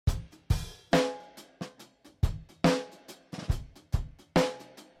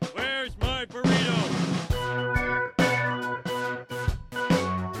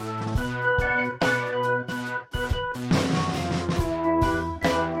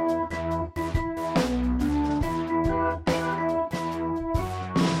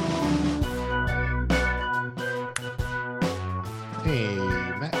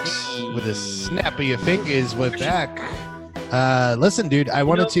Snap of your fingers, we're back. Listen, dude, I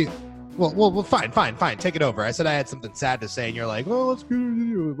wanted to. Well, fine. Take it over. I said I had something sad to say, and you're like, "Oh, let's go."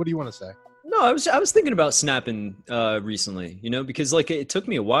 What do you want to say? No, I was thinking about snapping recently, because like it took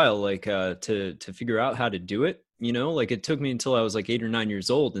me a while, like to figure out how to do it. Like it took me until I was like 8 or 9 years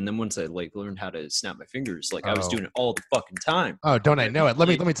old, and then once I like learned how to snap my fingers, like I was doing it all the fucking time. Oh, don't I know it? Let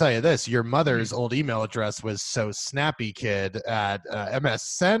me tell you this: your mother's old email address was so snappy kid at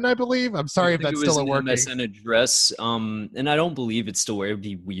MSN, I believe. I'm sorry if that's still a working MSN address. And I don't believe it's still where. It would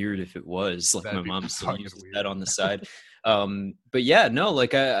be weird if it was. Like my mom still uses that on the side. But yeah, no,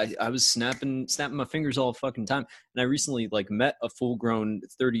 like I was snapping my fingers all fucking time. And I recently like met a full grown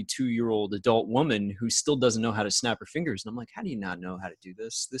 32-year-old adult woman who still doesn't know how to snap her fingers. And I'm like, how do you not know how to do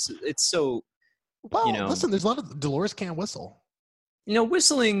this? It's so, well, listen, there's a lot of Dolores can't whistle.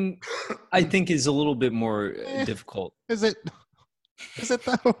 Whistling, I think is a little bit more difficult. Is it though?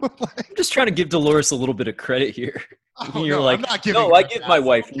 I'm just trying to give Dolores a little bit of credit here. Oh, You're no, like, I'm not giving no, I give my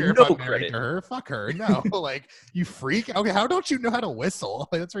wife no credit. To her. Fuck her. No, like, you freak. Okay, how don't you know how to whistle?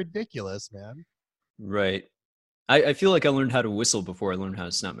 Like, that's ridiculous, man. Right. I feel like I learned how to whistle before I learned how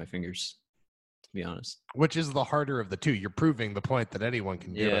to snap my fingers, to be honest. Which is the harder of the two. You're proving the point that anyone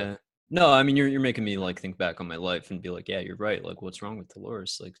can do it. No, I mean you're making me like think back on my life and be like, yeah, you're right. Like, what's wrong with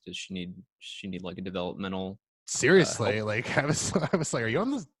Dolores? Like, does she need like a developmental? Seriously, like I was like, are you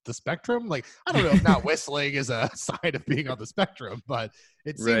on the spectrum? Like, I don't know if not whistling is a sign of being on the spectrum, but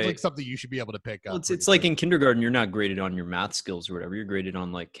it seems like something you should be able to pick up. Well, it's like in kindergarten, you're not graded on your math skills or whatever. You're graded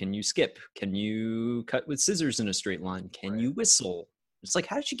on like, can you skip? Can you cut with scissors in a straight line? Can you whistle? It's like,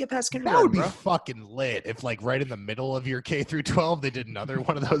 how did you get past kindergarten? That would be fucking lit if, like, right in the middle of your K through 12, they did another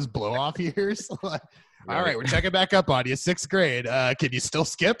one of those blow off years. Like, all right, we're checking back up on you. 6th grade. Can you still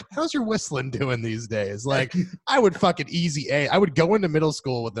skip? How's your whistling doing these days? Like, I would fucking easy A. I would go into middle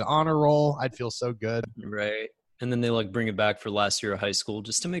school with the honor roll. I'd feel so good. Right. And then they like bring it back for last year of high school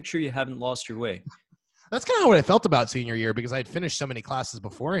just to make sure you haven't lost your way. That's kind of what I felt about senior year because I had finished so many classes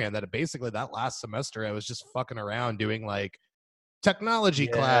beforehand that basically that last semester I was just fucking around doing like technology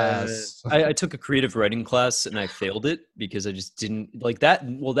class. I took a creative writing class and I failed it because I just didn't like that.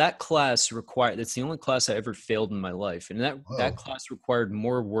 Well, that class required, that's the only class I ever failed in my life. And that class required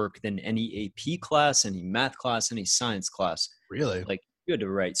more work than any AP class, any math class, any science class. Really? Like you had to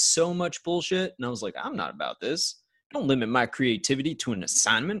write so much bullshit. And I was like, I'm not about this. Don't limit my creativity to an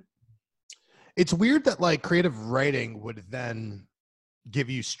assignment. It's weird that like creative writing would then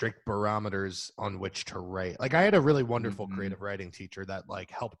give you strict barometers on which to write. Like I had a really wonderful creative writing teacher that like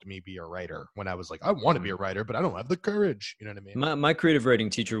helped me be a writer when I was like, I want to be a writer, but I don't have the courage. You know what I mean? My creative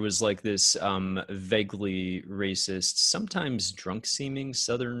writing teacher was like this vaguely racist, sometimes drunk seeming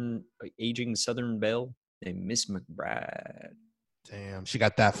aging Southern belle named Miss McBride. Damn, she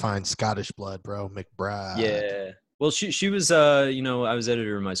got that fine Scottish blood, bro. McBride. Yeah. Well, she was, I was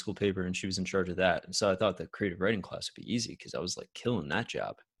editor of my school paper and she was in charge of that. And so I thought the creative writing class would be easy because I was like killing that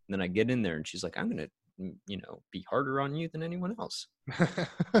job. And then I get in there and she's like, I'm going to, be harder on you than anyone else. You're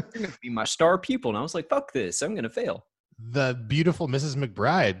going to be my star pupil. And I was like, fuck this. I'm going to fail. The beautiful Mrs.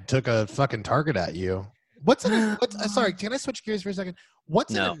 McBride took a fucking target at you. Sorry, can I switch gears for a second?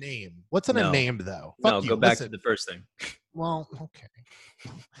 What's in a name? What's in a name though? Fuck you. Go back to the first thing. Well, okay.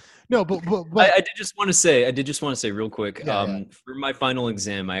 No, but I did just want to say real quick. For my final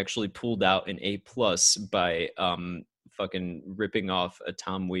exam, I actually pulled out an A+ by fucking ripping off a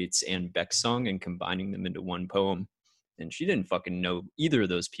Tom Waits and Beck song and combining them into one poem. And she didn't fucking know either of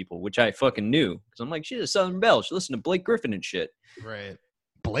those people, which I fucking knew because I'm like, she's a Southern belle. She listened to Blake Griffin and shit. Right.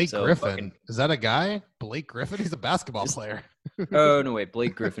 Blake Griffin. Is that a guy? Blake Griffin? He's a basketball player. Oh, no, wait.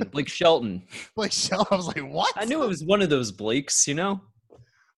 Blake Griffin. Blake Shelton. Blake Shelton. I was like, what? I knew it was one of those Blakes,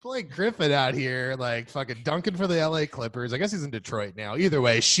 Blake Griffin out here, like, fucking dunking for the LA Clippers. I guess he's in Detroit now. Either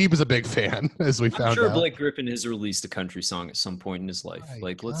way, she was a big fan, as we found out. I'm sure Blake Griffin has released a country song at some point in his life.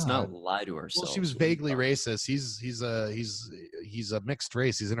 Let's not lie to ourselves. Well, she was vaguely racist. He's a mixed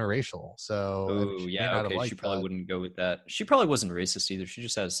race. He's interracial. So, okay. She probably wouldn't go with that. She probably wasn't racist either. She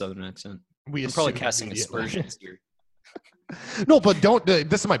just had a Southern accent. I'm probably casting aspersions here. No, but don't.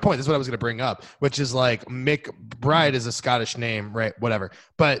 This is my point. This is what I was going to bring up, which is like McBride is a Scottish name, right? Whatever.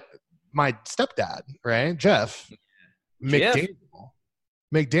 But my stepdad, right, Jeff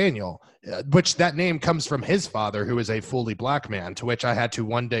McDaniel, which that name comes from his father, who is a fully black man. To which I had to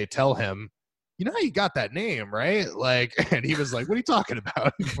one day tell him, you know how you got that name, right? Like, and he was like, what are you talking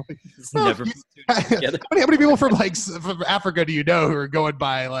about? How many people from Africa do you know who are going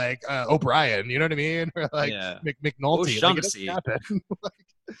by like O'Brien? You know what I mean? Or like McNulty. O'Shaughnessy.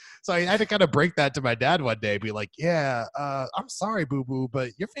 So I had to kind of break that to my dad one day, be like, yeah, I'm sorry, boo boo,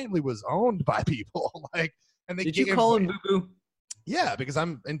 but your family was owned by people. Like, and they Did you call him boo boo? Yeah, because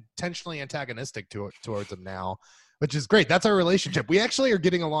I'm intentionally antagonistic towards him now, which is great. That's our relationship. We actually are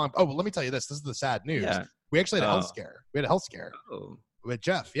getting along. Oh, well, let me tell you this. This is the sad news. Yeah. We actually had a health scare. We had a health scare with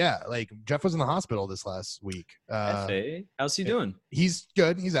Jeff. Yeah, like Jeff was in the hospital this last week. F.A. How's he doing? He's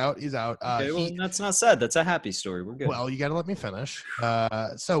good. He's out. Okay, well, that's not sad. That's a happy story. We're good. Well, you got to let me finish.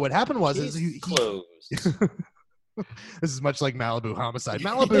 So what happened was he closed. This is much like Malibu Homicide.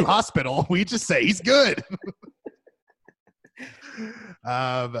 Malibu Hospital. We just say he's good.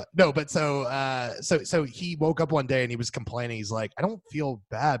 No, but so he woke up one day and he was complaining. He's like, I don't feel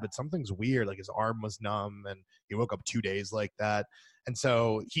bad, but something's weird. Like his arm was numb, and he woke up 2 days like that. And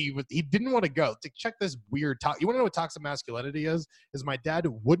so he didn't want to go to check this weird you want to know what toxic masculinity is my dad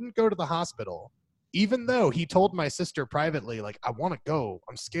wouldn't go to the hospital, even though he told my sister privately, like, I want to go,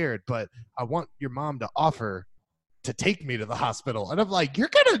 I'm scared, but I want your mom to offer to take me to the hospital. And I'm like, you're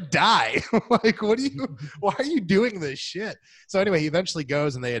gonna die. Like, why are you doing this shit? So anyway, he eventually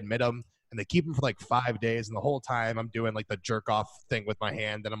goes and they admit him and they keep him for like 5 days. And the whole time I'm doing like the jerk off thing with my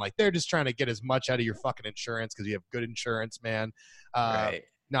hand. And I'm like, they're just trying to get as much out of your fucking insurance because you have good insurance, man. Right.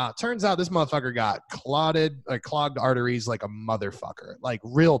 Now, it turns out this motherfucker got clogged arteries like a motherfucker, like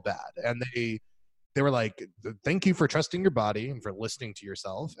real bad. And they were like, thank you for trusting your body and for listening to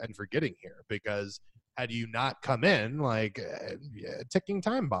yourself and for getting here, because had you not come in, like a ticking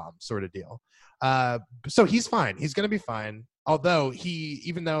time bomb sort of deal. So he's fine. He's going to be fine. Although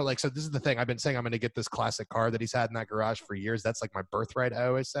even though like, so this is the thing, I've been saying I'm going to get this classic car that he's had in that garage for years. That's like my birthright, I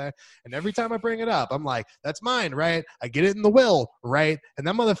always say. And every time I bring it up, I'm like, that's mine, right? I get it in the will, right? And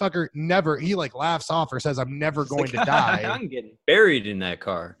that motherfucker he like laughs off or says, I'm never going to die. I'm getting buried in that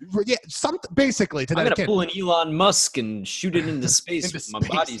car. Yeah, basically to that. I'm going to pull an Elon Musk and shoot it into space with my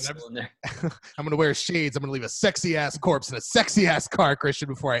body still in there. I'm going to wear shades. I'm going to leave a sexy ass corpse in a sexy ass car, Christian,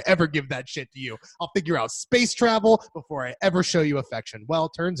 before I ever give that shit to you. I'll figure out space travel before I ever show you affection. Well,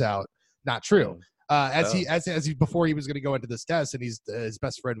 turns out not true. Before he was going to go into this test, and his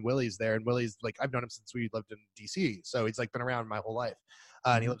best friend Willie's there, and Willie's like, I've known him since we lived in DC, so he's like been around my whole life,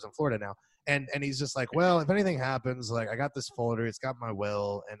 and he lives in Florida now. And he's just like, well, if anything happens, like I got this folder, it's got my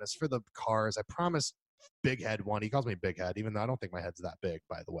will, and as for the cars, I promise Big Head one. He calls me Big Head, even though I don't think my head's that big,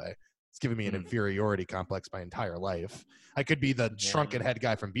 by the way. It's given me an inferiority complex my entire life. I could be the shrunken head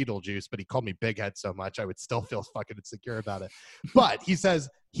guy from Beetlejuice, but he called me Big Head so much I would still feel fucking insecure about it. But he says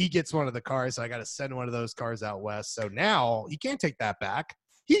he gets one of the cars, so I got to send one of those cars out west. So now he can't take that back.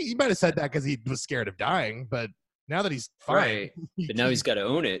 He might have said that because he was scared of dying, but now that he's fine, right. But now he's got to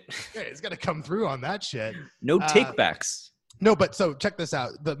own it. Yeah, he's got to come through on that shit. No takebacks. No, but so check this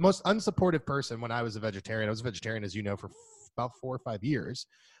out. The most unsupportive person when I was a vegetarian, as you know, for about 4 or 5 years.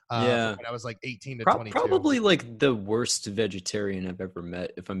 When I was like 18 to 22. Probably like the worst vegetarian I've ever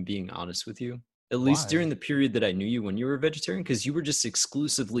met, if I'm being honest with you. At least during the period that I knew you when you were a vegetarian, because you were just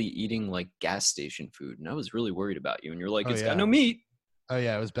exclusively eating like gas station food. And I was really worried about you. And you're like, it's got no meat. Oh,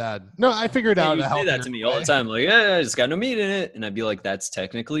 yeah, it was bad. No, I figured out. You say that to me all the time. Like, yeah, it's got no meat in it. And I'd be like, that's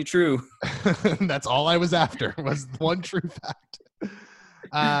technically true. That's all I was after was one true fact.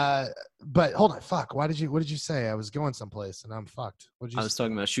 But hold on, fuck. What did you say? I was going someplace and I'm fucked. I was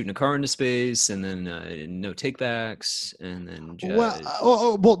talking about shooting a car into space and then no takebacks and then just...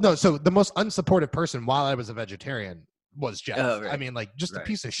 well, no. So the most unsupportive person while I was a vegetarian was Jeff. Oh, right. I mean, like just a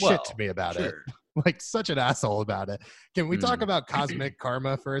piece of shit to me about it. Like such an asshole about it. Can we talk about cosmic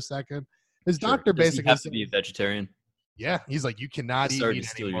karma for a second? His doctor basically have to be a vegetarian. Yeah, he's like, you cannot eat meat anymore.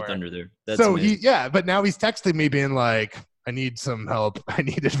 Steal your thunder there. That's so amazing. but now he's texting me being like, I need some help. I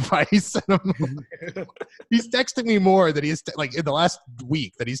need advice. And he's texting me more that he's like in the last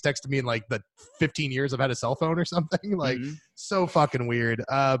week that he's texted me in like the 15 years I've had a cell phone or something. Like so fucking weird.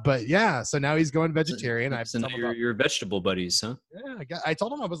 But yeah, so now he's going vegetarian. So now your vegetable buddies, huh? Yeah, I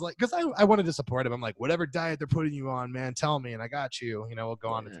told him I was like, because I wanted to support him. I'm like, whatever diet they're putting you on, man, tell me, and I got you. You know, we'll go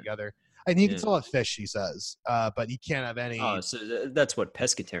on it together. And he can still have fish, he says, but he can't have any. Oh, so that's what,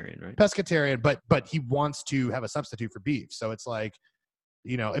 pescatarian, right? Pescatarian, but he wants to have a substitute for beef. So it's like,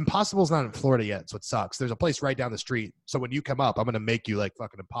 you know, Impossible's not in Florida yet, so it sucks. There's a place right down the street. So when you come up, I'm going to make you like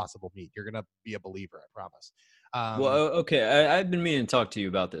fucking Impossible meat. You're going to be a believer, I promise. Well, okay. I've been meaning to talk to you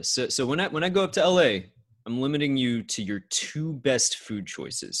about this. So when I go up to LA, I'm limiting you to your 2 best food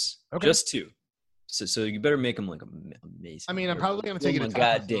choices. Okay. Just 2. So you better make them like amazing. I mean, I'm probably gonna take it to my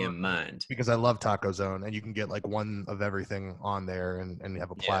goddamn mind because I love Taco Zone, and you can get like one of everything on there, and you have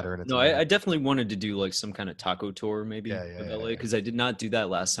a platter. And it's no, I definitely wanted to do like some kind of taco tour maybe of LA because I did not do that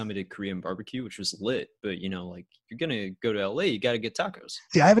last time I did Korean barbecue, which was lit. But you know, like you're gonna go to LA, you got to get tacos.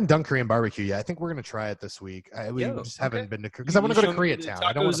 See, I haven't done Korean barbecue yet. I think we're gonna try it this week. We just haven't been to because I want to go to Koreatown.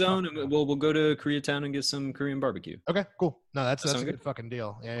 Taco Zone, and we'll go to Koreatown and get some Korean barbecue. Okay, cool. No, that's a good fucking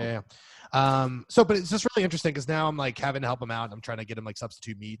deal. Yeah. But it's just really interesting because now I'm like having to help them out. I'm trying to get them like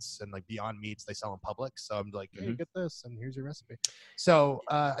substitute meats and like Beyond Meats they sell in public. So I'm like, hey, get this and here's your recipe. So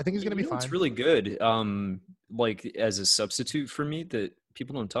I think it's gonna be fine. It's really good. Like as a substitute for meat that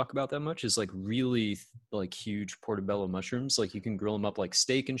people don't talk about that much is like really like huge portobello mushrooms. Like you can grill them up like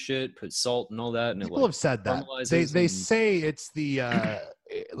steak and shit, put salt and all that. And people have said that they say it's the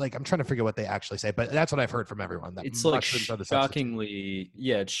like I'm trying to figure what they actually say, but that's what I've heard from everyone. That it's like shockingly,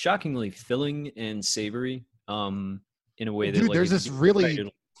 it's shockingly filling and savory. In a way that like, there's this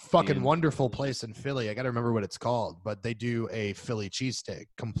really fucking wonderful place in Philly. I got to remember what it's called, but they do a Philly cheesesteak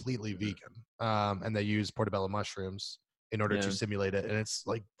completely vegan, and they use portobello mushrooms in order to simulate it, and it's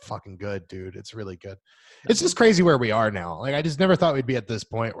like fucking good, dude. It's really good. It's just crazy where we are now. Like I just never thought we'd be at this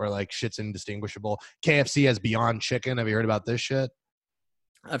point where like shit's indistinguishable. KFC has Beyond Chicken. Have you heard about this shit?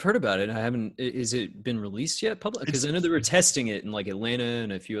 I've heard about it. I haven't. Is it been released yet? Public? Because I know they were testing it in like Atlanta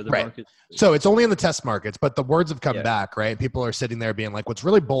and a few other markets. So it's only in the test markets, but the words have come back, right? People are sitting there being like, what's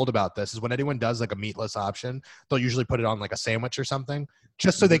really bold about this is when anyone does like a meatless option, they'll usually put it on like a sandwich or something,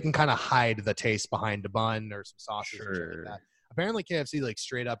 just so they can kind of hide the taste behind a bun or some sausage or shit like that. Apparently KFC like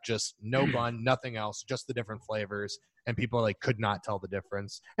straight up just no bun, nothing else, just the different flavors. And people like could not tell the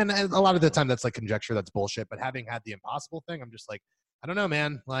difference. And a lot of the time that's like conjecture, that's bullshit. But having had the Impossible thing, I'm just like, I don't know,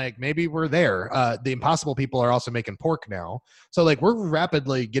 man. Like maybe we're there. The Impossible people are also making pork now. So like we're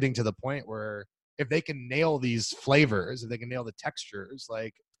rapidly getting to the point where if they can nail these flavors, if they can nail the textures,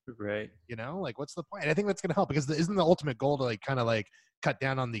 like, you know, like what's the point? And I think that's going to help because isn't the ultimate goal to like kind of like cut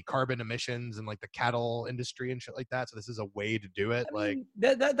down on the carbon emissions and like the cattle industry and shit like that. So this is a way to do it. I mean,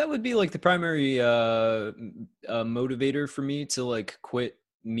 that would be like the primary motivator for me to like quit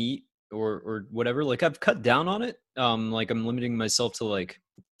meat or whatever. Like I've cut down on it. Like I'm limiting myself to like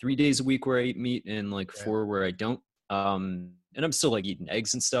 3 days a week where I eat meat and like 4 where I don't. And I'm still like eating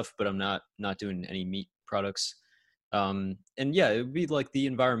eggs and stuff, but I'm not doing any meat products. And yeah, it would be like the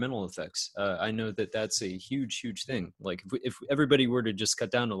environmental effects. I know that that's a huge thing. Like if everybody were to just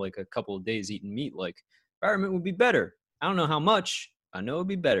cut down to like a couple of days eating meat, like environment would be better. I don't know how much. I know it'd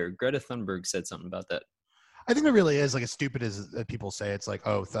be better. Greta Thunberg said something about that. I think it really is like as stupid as people say. It's like,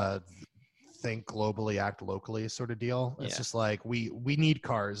 oh, think globally, act locally sort of deal. It's just like we need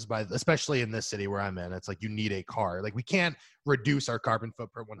cars, especially in this city where I'm in. It's like you need a car. Like we can't reduce our carbon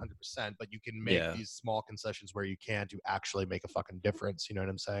footprint 100%, but you can make these small concessions where you can to actually make a fucking difference. You know what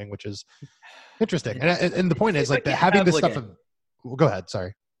I'm saying? Which is interesting. And the point is like having this stuff. Well, go ahead.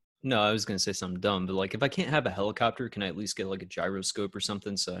 Sorry. No, I was going to say something dumb, but like if I can't have a helicopter, can I at least get like a gyroscope or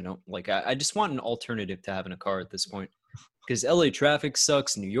something? So I don't like, I just want an alternative to having a car at this point because LA traffic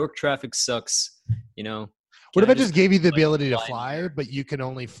sucks. New York traffic sucks. You know, what if I just gave you the ability to fly, but you can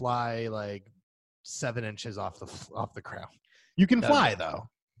only fly like 7 inches off the ground? You can fly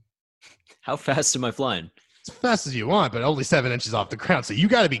though. How fast am I flying? As fast as you want, but only 7 inches off the ground. So you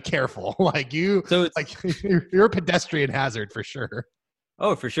got to be careful. Like you're a pedestrian hazard for sure.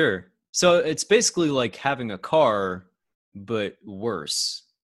 Oh, for sure. So it's basically like having a car, but worse.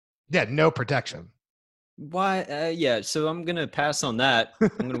 Yeah, no protection. Why? Yeah, so I'm going to pass on that. I'm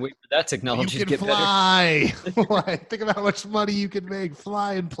going to wait for that technology to get fly. Better. Think about how much money you can make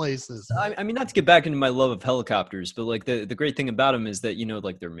flying places. I mean, not to get back into my love of helicopters, but like the great thing about them is that, you know,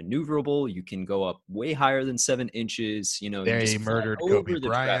 like they're maneuverable. You can go up way higher than 7 inches. You know, they murdered Kobe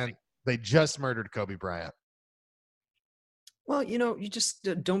Bryant. They just murdered Kobe Bryant. Well, you know, you just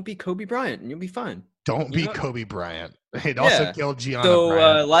don't be Kobe Bryant and you'll be fine. Don't be Kobe Bryant. It also killed Gianna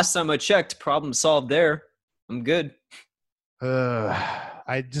Bryant. So last time I checked, problem solved there. I'm good.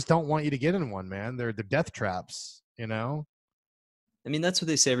 I just don't want you to get in one, man. They're death traps, you know? I mean, that's what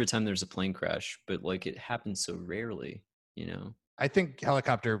they say every time there's a plane crash, but like it happens so rarely, you know? I think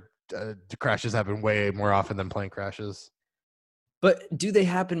helicopter crashes happen way more often than plane crashes. But do they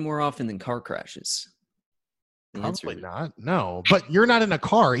happen more often than car crashes? Probably not. No, but you're not in a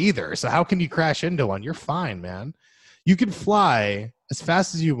car either. So how can you crash into one? You're fine, man. You can fly as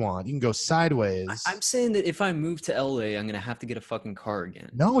fast as you want. You can go sideways. I'm saying that if I move to LA, I'm going to have to get a fucking car again.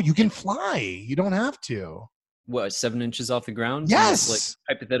 No, you can fly. You don't have to. What, 7 inches off the ground? Yes. Like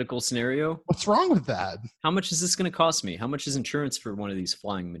hypothetical scenario. What's wrong with that? How much is this going to cost me? How much is insurance for one of these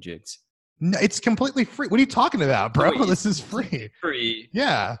flying majigs? No, it's completely free. What are you talking about, bro? Wait, This is free. free.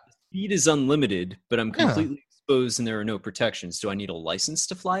 Yeah. Speed is unlimited, but I'm Yeah. completely exposed and there are no protections. Do I need a license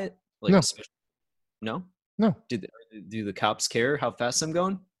to fly it? Like, No. No? No. Do the cops care how fast I'm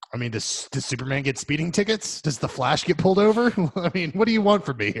going? I mean, does Superman get speeding tickets? Does the Flash get pulled over? I mean, what do you want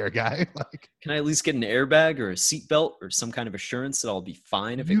from me here, guy? Like, can I at least get an airbag or a seatbelt or some kind of assurance that I'll be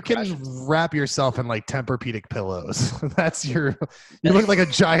fine if you it crashes? can wrap yourself in like Tempur-Pedic pillows. That's your. You look like a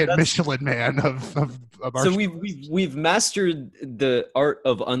giant Michelin man of so we've mastered the art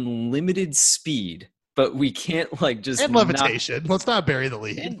of unlimited speed, but we can't like just and levitation. Let's not bury the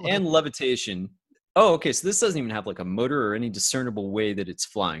lead. And levitation. Oh, okay. So this doesn't even have like a motor or any discernible way that it's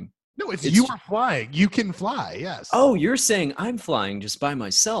flying. No, you are flying. You can fly. Yes. Oh, you're saying I'm flying just by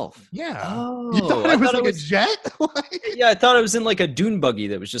myself. Yeah. Oh, you thought it was like a jet? Yeah, I thought I was in like a dune buggy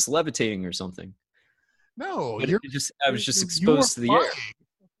that was just levitating or something. No, I was just exposed to the air.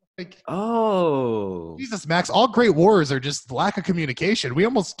 Like, oh, Jesus, Max! All great wars are just lack of communication. We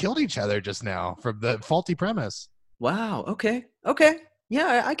almost killed each other just now from the faulty premise. Wow. Okay.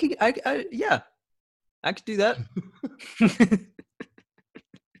 Yeah, I could. Yeah. I could do that.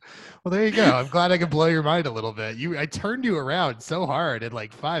 Well, there you go. I'm glad I could blow your mind a little bit. I turned you around so hard in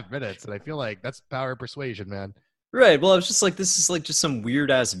like 5 minutes, and I feel like that's power of persuasion, man. Right. Well, I was just like, this is like just some weird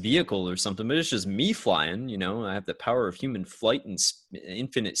ass vehicle or something, but it's just me flying. You know, I have the power of human flight and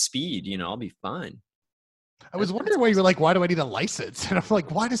infinite speed. You know, I'll be fine. I was wondering why you were like, why do I need a license? And I'm like,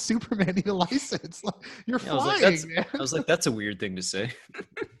 why does Superman need a license? Like, you're flying, man. I was like, that's a weird thing to say.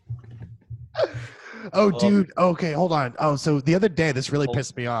 Oh, dude. Okay, hold on. Oh, so the other day, this really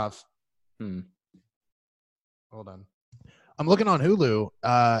pissed me off. Hold on. I'm looking on Hulu,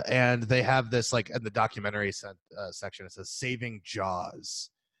 and they have this like in the documentary section. It says "Saving Jaws,"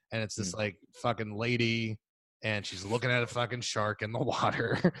 and it's this like fucking lady, and she's looking at a fucking shark in the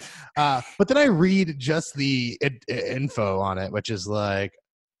water. But then I read just the info on it, which is like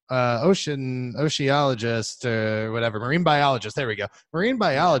oceanologist or whatever, marine biologist. There we go, marine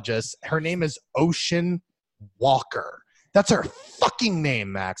biologist. Her name is Ocean Walker. That's her fucking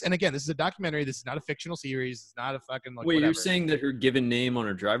name, Max. And again, this is a documentary. This is not a fictional series. It's not a fucking like. Wait, whatever. You're saying that her given name on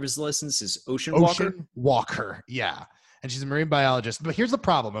her driver's license is Ocean Walker? Yeah. And she's a marine biologist. But here's the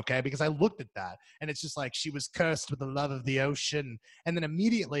problem, okay? Because I looked at that, and it's just like she was cursed with the love of the ocean. And then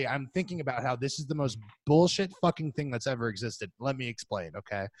immediately I'm thinking about how this is the most bullshit fucking thing that's ever existed. Let me explain,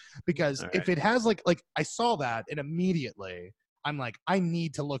 okay? Because if it has like I saw that, and immediately I'm like, I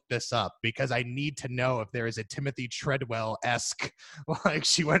need to look this up because I need to know if there is a Timothy Treadwell-esque, like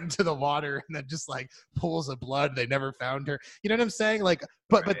she went into the water and then just like pools of blood. They never found her. You know what I'm saying? Like,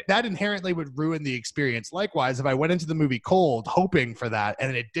 but that inherently would ruin the experience. Likewise, if I went into the movie cold, hoping for that,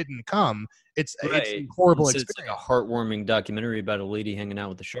 and it didn't come, it's a horrible experience. It's like a heartwarming documentary about a lady hanging out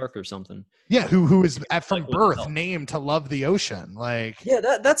with a shark or something. Yeah, who is from birth named to love the ocean. Like, yeah,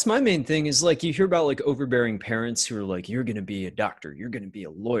 that's my main thing is like you hear about like overbearing parents who are like, you're going to be a doctor, you're going to be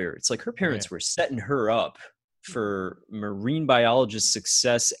a lawyer. It's like her parents were setting her up for marine biologist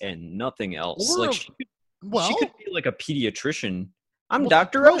success and nothing else. Like she could be like a pediatrician. I'm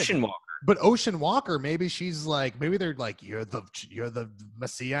Dr. Ocean Walker. But Ocean Walker, maybe they're like, you're the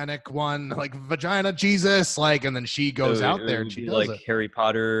messianic one, like vagina Jesus, like, and then she goes out there and she does like Harry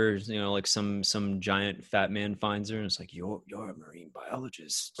Potter, you know, like some giant fat man finds her and it's like, you're a marine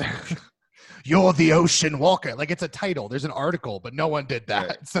biologist. You're the Ocean Walker. Like it's a title. There's an article, but no one did that.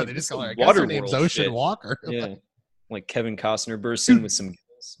 Right. So like they just call her. I guess her name's Ocean Walker. Yeah. Like Kevin Costner bursts in with some.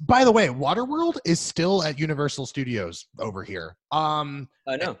 By the way, Waterworld is still at Universal Studios over here. I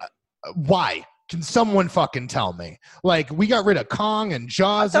know. Why? Can someone fucking tell me? Like, we got rid of Kong and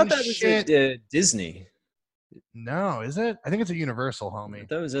Jaws and shit. Was at, Disney. No, is it? I think it's a Universal, homie.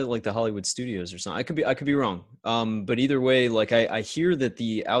 That was at like the Hollywood Studios or something. I could be wrong. But either way, like I hear that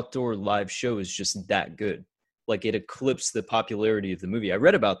the outdoor live show is just that good. Like it eclipsed the popularity of the movie. I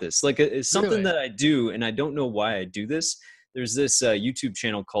read about this. Like it's something that I do, and I don't know why I do this. There's this YouTube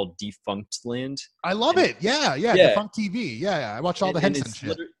channel called Defunct Land. I love it. Yeah. Defunct TV. Yeah. I watch all the Henson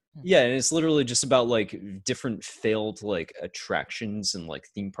shit. Yeah, and it's literally just about like different failed like attractions and like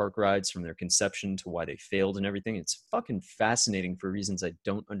theme park rides from their conception to why they failed and everything. It's fucking fascinating for reasons I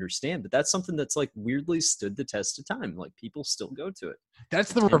don't understand, but that's something that's like weirdly stood the test of time. Like people still go to it.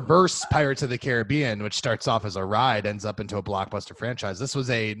 That's the reverse Pirates of the Caribbean, which starts off as a ride, ends up into a blockbuster franchise. This was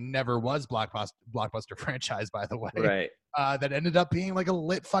a never was blockbuster franchise, by the way. Right. That ended up being like a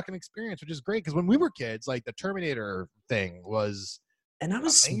lit fucking experience, which is great because when we were kids, like the Terminator thing was. And I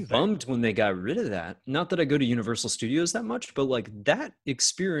was bummed when they got rid of that. Not that I go to Universal Studios that much, but like that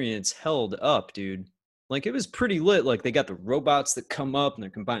experience held up, dude. Like it was pretty lit. Like they got the robots that come up and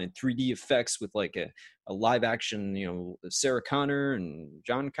they're combining 3D effects with like a live action, you know, Sarah Connor and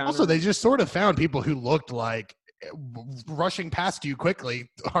John Connor. Also, they just sort of found people who looked like rushing past you quickly,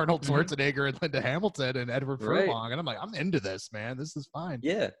 Arnold Schwarzenegger and Linda Hamilton and Edward Furlong, and I'm like, I'm into this, man. This is fine.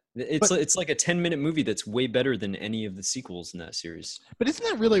 Yeah, it's like a 10-minute movie that's way better than any of the sequels in that series. But isn't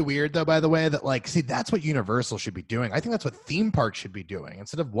that really weird, though? By the way, that like, see, that's what Universal should be doing. I think that's what theme parks should be doing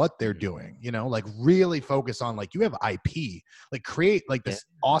instead of what they're doing. You know, like really focus on like you have IP, like create like this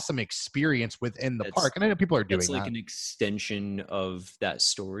awesome experience within the park. And I know people are doing it's like that. an extension of that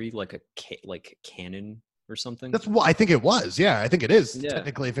story, like like canon. Or something. That's what I think it was. Yeah, I think it is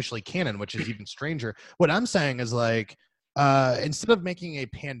technically officially canon, which is even stranger. What I'm saying is like instead of making a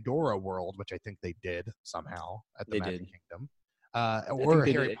Pandora world, which I think they did somehow at the Magic Kingdom, or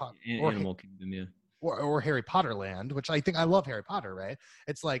Harry Potter, Animal Kingdom, yeah, or Harry Potter Land, which I think I love Harry Potter. Right?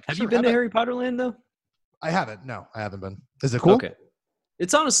 It's like, have you been to Harry Potter Land though? I haven't. No, I haven't been. Is it cool? Okay.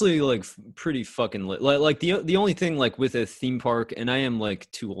 It's honestly like pretty fucking lit. Like the only thing like with a theme park, and I am like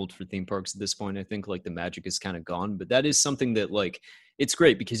too old for theme parks at this point. I think like the magic is kind of gone, but that is something that like it's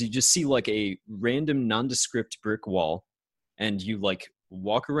great because you just see like a random nondescript brick wall, and you like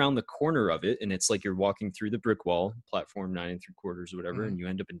walk around the corner of it, and it's like you're walking through the brick wall, platform 9 3/4 or whatever, and you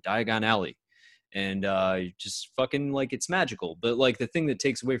end up in Diagon Alley. And just fucking like it's magical. But like the thing that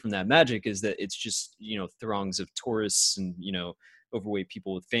takes away from that magic is that it's just, you know, throngs of tourists and, you know, overweight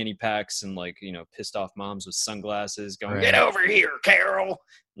people with fanny packs and like, you know, pissed off moms with sunglasses going, get over here, Carol.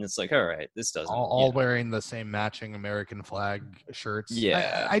 And it's like, all right, this doesn't all wearing the same matching American flag shirts.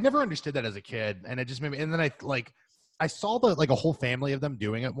 Yeah. I never understood that as a kid. And it just made me, and then I saw like a whole family of them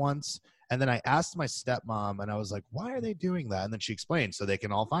doing it once. And then I asked my stepmom and I was like, why are they doing that? And then she explained so they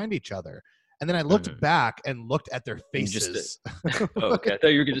can all find each other. And then I looked back and looked at their faces. Okay. I thought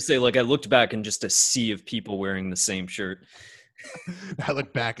you were going to say like, I looked back and just a sea of people wearing the same shirt. I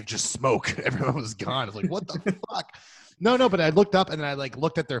looked back and just smoke. Everyone was gone. I was like, what the fuck? No, but I looked up and then I like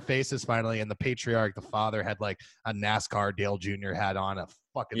looked at their faces finally, and the patriarch, the father, had like a NASCAR Dale Jr. hat on, a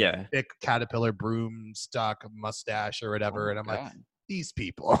fucking thick Caterpillar broom stock mustache or whatever. And I'm like, these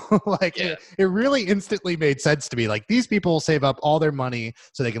people, like it really instantly made sense to me. Like these people save up all their money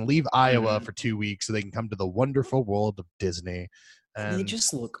so they can leave Iowa for 2 weeks so they can come to the wonderful world of Disney. And they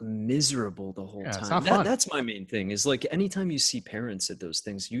just look miserable the whole time. It's not fun. That's my main thing is like anytime you see parents at those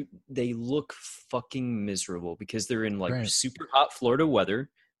things, they look fucking miserable because they're in like super hot Florida weather,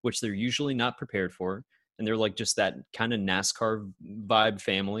 which they're usually not prepared for. And they're like just that kind of NASCAR vibe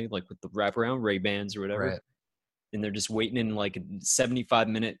family, like with the wraparound Ray-Bans or whatever. Right. And they're just waiting in like a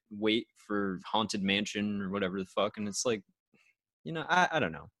 75-minute wait for Haunted Mansion or whatever the fuck. And it's like, you know, I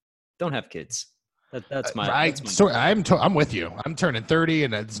don't know. Don't have kids. That's my. I'm with you. I'm turning 30,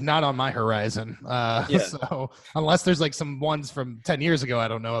 and it's not on my horizon. So unless there's like some ones from 10 years ago I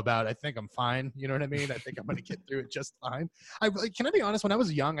don't know about, I think I'm fine. You know what I mean? I think I'm gonna get through it just fine. Can I be honest? When I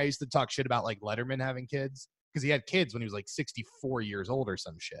was young, I used to talk shit about like Letterman having kids because he had kids when he was like 64 years old or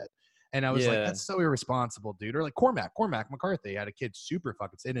some shit. And I was like, that's so irresponsible, dude. Or like Cormac McCarthy had a kid super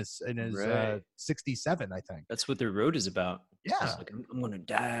fucking in his 67, I think. That's what their road is about. Yeah, it's like I'm gonna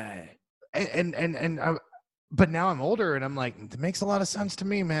die. But now I'm older and I'm like, it makes a lot of sense to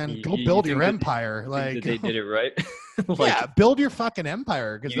me, man. Go build your empire. Like they did it right. Build your fucking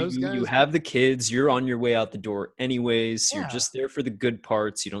empire because those guys. You have the kids. You're on your way out the door anyways. You're just there for the good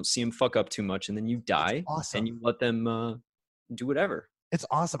parts. You don't see them fuck up too much, and then you die. And you let them do whatever. It's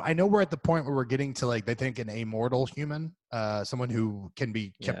awesome. I know we're at the point where we're getting to like they think an immortal human, someone who can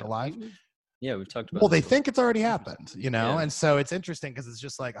be kept alive. Yeah, we've talked about. Well, they think it's already happened, you know, and so it's interesting because it's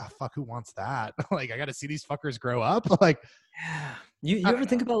just like, oh fuck, who wants that? Like, I got to see these fuckers grow up. Like, you ever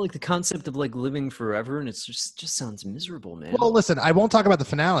think about like the concept of like living forever, and it's just sounds miserable, man. Well, listen, I won't talk about the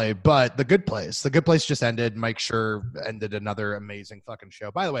finale, but The Good Place. The Good Place just ended. Mike Schur ended another amazing fucking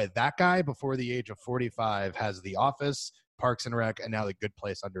show. By the way, that guy before the age of 45 has The Office, Parks and Rec, and now The Good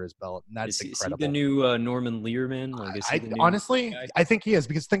Place under his belt. And that's incredible. Is he the new Norman Lear, man? Like, honestly, I think he is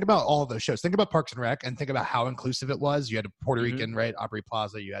because think about all of those shows. Think about Parks and Rec and think about how inclusive it was. You had a Puerto Rican, right? Aubrey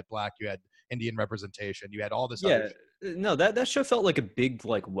Plaza. You had Black. You had Indian representation. You had all this. No, that show felt like a big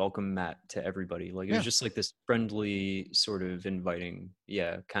like welcome mat to everybody. Like it was just like this friendly sort of inviting,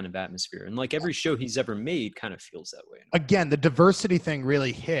 kind of atmosphere. And like every show he's ever made kind of feels that way. Again, the diversity thing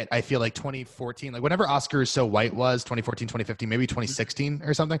really hit. I feel like 2014, like whenever Oscar Is So White was 2014, 2015, maybe 2016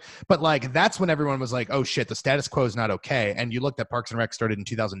 or something. But like that's when everyone was like, oh shit, the status quo is not okay. And you looked at Parks and Rec started in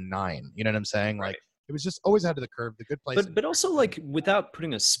 2009. You know what I'm saying? Like it was just always out of the curve. The Good Place. But also like without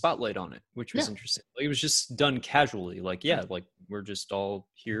putting a spotlight on it, which was interesting. Like, it was just done casually. Like, like we're just all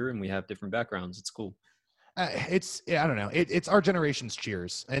here and we have different backgrounds. It's cool. I don't know. It's our generation's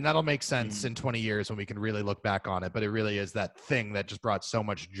Cheers, and that'll make sense in 20 years when we can really look back on it. But it really is that thing that just brought so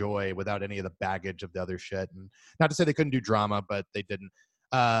much joy without any of the baggage of the other shit. And not to say they couldn't do drama, but they didn't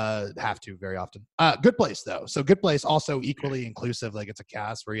have to very often. Good Place though. So Good Place also equally inclusive. Like it's a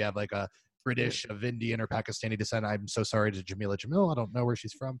cast where you have like a British of Indian or Pakistani descent. I'm so sorry to Jamila Jamil. I don't know where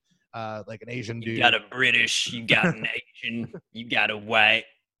she's from. Like an Asian dude. You got a British, you got an Asian, you got a white.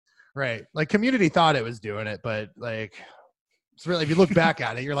 Right. Like Community thought it was doing it, but like it's really, if you look back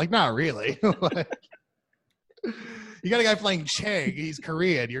at it, you're like, not really. Like, you got a guy playing Chang, he's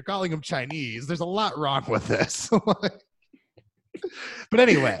Korean, you're calling him Chinese. There's a lot wrong with this. But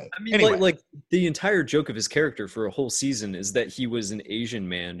anyway. I mean, like the entire joke of his character for a whole season is that he was an Asian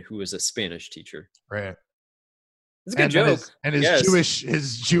man who was a Spanish teacher. Right. It's a good joke.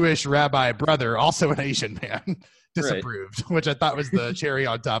 His Jewish rabbi brother, also an Asian man, disapproved, which I thought was the cherry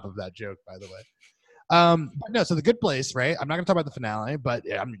on top of that joke, by the way. But no, so The Good Place, right? I'm not going to talk about the finale, but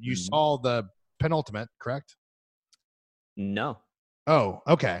you saw the penultimate, correct? No. Oh,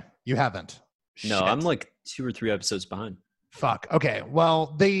 okay. You haven't. No, Shit. I'm like 2 or 3 episodes behind. Fuck. Okay.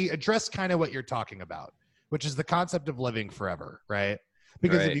 Well, they address kind of what you're talking about, which is the concept of living forever, right?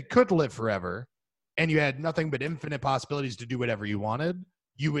 Because if you could live forever and you had nothing but infinite possibilities to do whatever you wanted,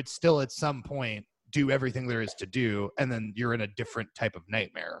 you would still at some point do everything there is to do, and then you're in a different type of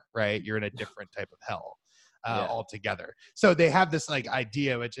nightmare, right? You're in a different type of hell altogether. So they have this like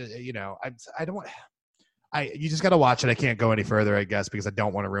idea, which is, you just got to watch it. I can't go any further, I guess, because I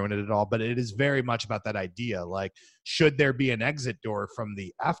don't want to ruin it at all. But it is very much about that idea. Like, should there be an exit door from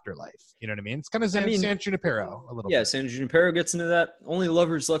the afterlife? You know what I mean? It's kind of San Junipero a little bit. Yeah, San Junipero gets into that. Only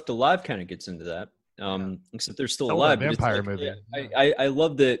Lovers Left Alive kind of gets into that. Except they're still alive. A vampire movie. I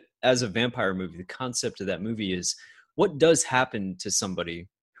love that as a vampire movie, the concept of that movie is what does happen to somebody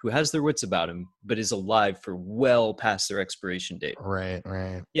who has their wits about him, but is alive for well past their expiration date. Right.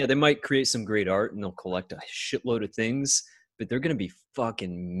 Yeah, they might create some great art and they'll collect a shitload of things, but they're going to be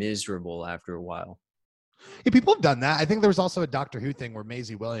fucking miserable after a while. Yeah, people have done that. I think there was also a Doctor Who thing where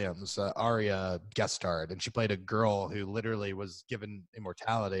Maisie Williams, Arya, guest starred, and she played a girl who literally was given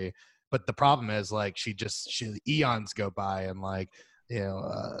immortality. But the problem is, like, eons go by, and like,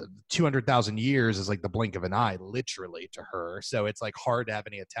 200,000 years is like the blink of an eye, literally, to her. So it's like hard to have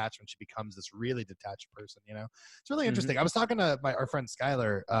any attachment. She becomes this really detached person. It's really interesting. I was talking to our friend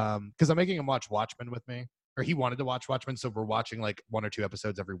Skylar because I'm making him watch Watchmen with me, or he wanted to watch Watchmen, so we're watching like 1 or 2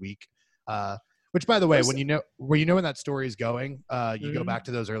 episodes every week. Which, by the way, when when that story is going, you go back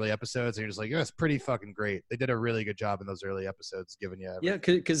to those early episodes and you're just like, it's pretty fucking great. They did a really good job in those early episodes, giving you everything. Yeah,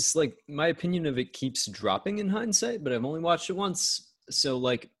 because like my opinion of it keeps dropping in hindsight, but I've only watched it once. So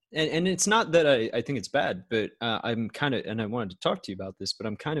like, and it's not that I think it's bad, but I'm kind of, and I wanted to talk to you about this, but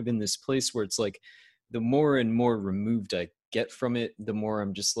I'm kind of in this place where it's like, the more and more removed I get from it, the more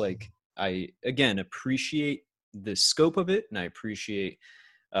I'm just like, I, again, appreciate the scope of it, and I appreciate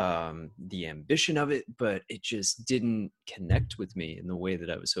the ambition of it, but it just didn't connect with me in the way that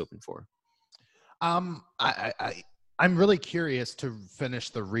I was hoping for. I'm really curious to finish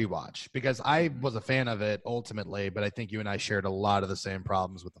the rewatch because I was a fan of it ultimately, but I think you and I shared a lot of the same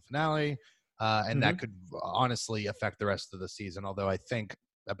problems with the finale, and that could honestly affect the rest of the season. Although I think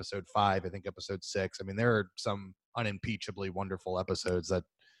episode 5, I think episode 6, I mean, there are some unimpeachably wonderful episodes that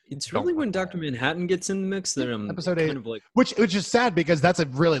it's really when Dr. Manhattan gets in the mix that I'm episode kind 8, of like, which is sad because that's a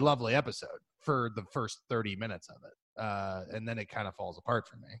really lovely episode for the first 30 minutes of it, and then it kind of falls apart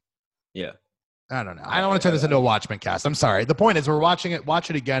for me. Yeah, I don't know. I don't want to turn this into a Watchmen cast. I'm sorry. The point is we're watch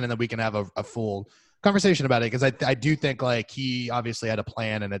it again, and then we can have a full conversation about it because I do think like he obviously had a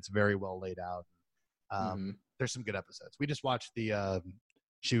plan and it's very well laid out. There's some good episodes. We just watched the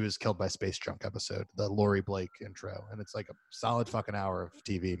She Was Killed by Space Junk episode, the Laurie Blake intro, and it's like a solid fucking hour of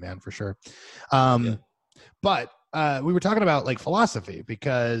TV, man, for sure. But we were talking about like philosophy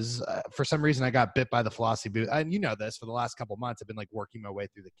because for some reason I got bit by the philosophy boot. And you know this, for the last couple months I've been like working my way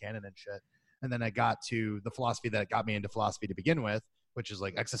through the canon and shit. And then I got to the philosophy that got me into philosophy to begin with, which is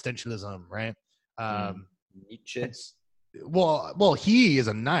like existentialism, right? Nietzsche. Well, he is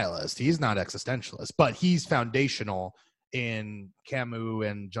a nihilist. He's not existentialist, but he's foundational in Camus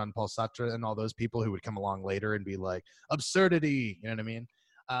and Jean-Paul Sartre and all those people who would come along later and be like absurdity. You know what I mean?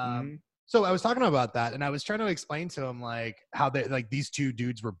 So I was talking about that, and I was trying to explain to him like how they like these two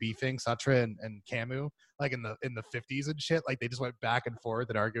dudes were beefing, Sartre and Camus, like in the 50s and shit. Like they just went back and forth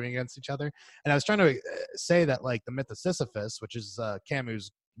and arguing against each other. And I was trying to say that like the myth of Sisyphus, which is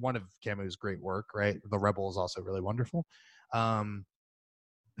one of Camus' great work, right? The Rebel is also really wonderful.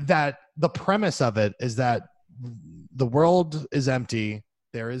 That the premise of it is that the world is empty.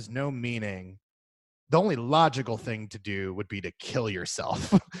 There is no meaning. the only logical thing to do would be to kill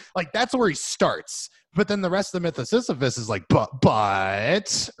yourself. Like, that's where he starts. But then the rest of the myth of Sisyphus is like,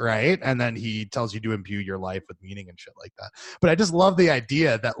 but, right? And then he tells you to imbue your life with meaning and shit like that. But I just love the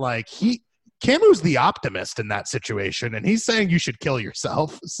idea that, like, Camu's the optimist in that situation, and he's saying you should kill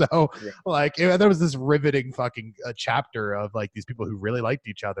yourself. So, like, there was this riveting fucking chapter of, like, these people who really liked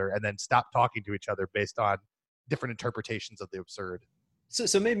each other and then stopped talking to each other based on different interpretations of the absurd.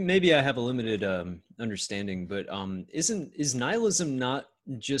 So maybe I have a limited understanding, but is nihilism not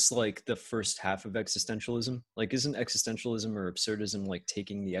just like the first half of existentialism? Like, isn't existentialism or absurdism like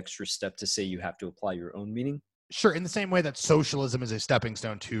taking the extra step to say you have to apply your own meaning? Sure, in the same way that socialism is a stepping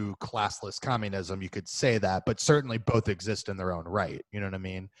stone to classless communism, you could say that, but certainly both exist in their own right. You know what I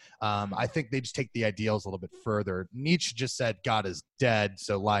mean? I think they just take the ideals a little bit further. Nietzsche just said God is dead,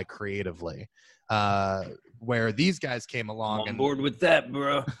 so lie creatively. Where these guys came along. I'm on board with that,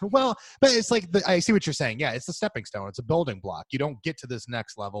 bro. Well, but it's like, I see what you're saying. Yeah, it's a stepping stone. It's a building block. You don't get to this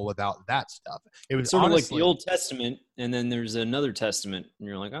next level without that stuff. It was sort of like the Old Testament, and then there's another testament, and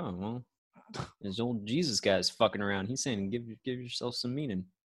you're like, oh, well, this old Jesus guy's fucking around. He's saying, give yourself some meaning.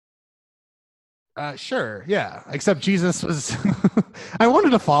 Sure, yeah. Except Jesus was, I wanted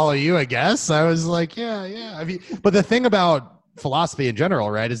to follow you, I guess. I was like, yeah. I mean, but the thing about philosophy in general,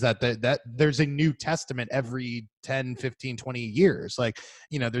 right, is that there's a new testament every 10, 15, 20 years. Like,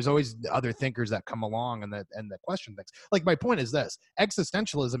 you know, there's always other thinkers that come along and that question things. Like, my point is this: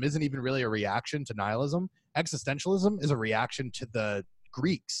 existentialism isn't even really a reaction to nihilism. Existentialism is a reaction to the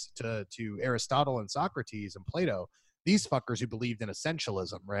Greeks, to Aristotle and Socrates and Plato. These fuckers who believed in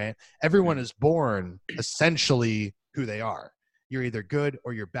essentialism, right? Everyone is born essentially who they are. You're either good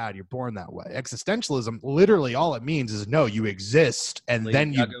or you're bad. You're born that way. Existentialism, literally, all it means is no, you exist, and Lady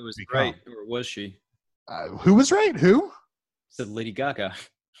then Gaga you was become. right, or was she? Who was right? Who? Said Lady Gaga.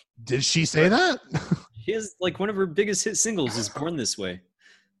 Did she say that? She is like one of her biggest hit singles is "Born This Way."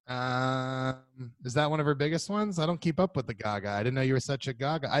 Is that one of her biggest ones? I don't keep up with the Gaga. I didn't know you were such a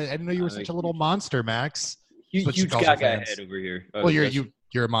Gaga. I didn't know you were such a little monster, Max. Huge Gaga head over here. Well,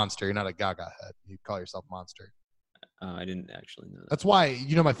 you're a monster. You're not a Gaga head. You call yourself monster. I didn't actually know that. That's why,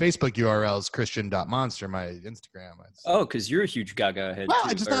 you know, my Facebook URL is christian.monster. My Instagram. Because you're a huge Gaga head.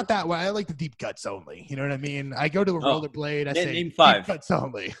 Well, it's not that way. I like the deep cuts only. You know what I mean? I go to a rollerblade. I say name 5. Deep cuts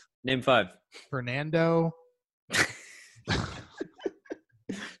only. Name 5. Fernando.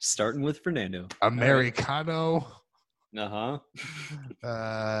 Starting with Fernando. Americano. Uh-huh.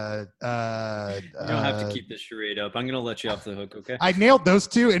 You don't have to keep this charade up. I'm going to let you off the hook, okay? I nailed those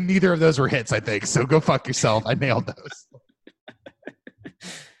 2, and neither of those were hits, I think. So go fuck yourself. I nailed those.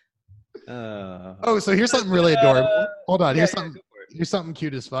 So here's something really adorable. Hold on. Here's something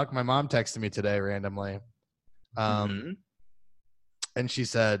cute as fuck. My mom texted me today randomly. And she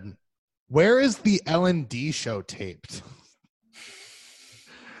said, "Where is the L&D show taped?"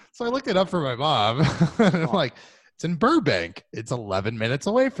 So I looked it up for my mom. And I'm like, it's in Burbank. It's 11 minutes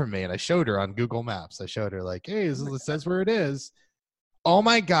away from me. And I showed her on Google Maps. I showed her like, hey, it says where it is. Oh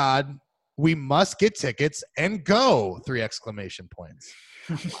my God, we must get tickets and go! 3 exclamation points.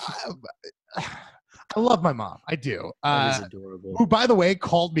 I love my mom. I do. That is adorable. Who, by the way,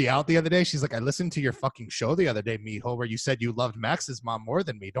 called me out the other day. She's like, I listened to your fucking show the other day, Mijo, where you said you loved Max's mom more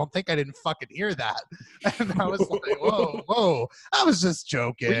than me. Don't think I didn't fucking hear that. And I was like, whoa. I was just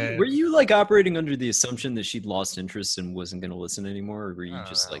joking. Were you like operating under the assumption that she'd lost interest and wasn't going to listen anymore? Or were you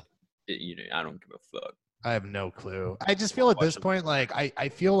just like, you know, I don't give a fuck? I have no clue. I just feel at this point, like, I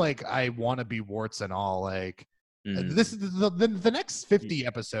feel like I want to be warts and all, like, this is the next 50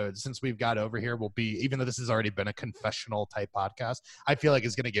 episodes since we've got over here will be, even though this has already been a confessional type podcast, I feel like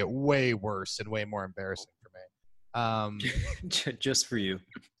it's going to get way worse and way more embarrassing for me. Just for you.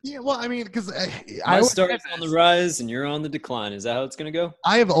 Yeah, well, I mean, because I started on the rise and you're on the decline. Is that how it's going to go?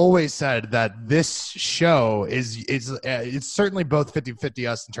 I have always said that this show is it's certainly both 50-50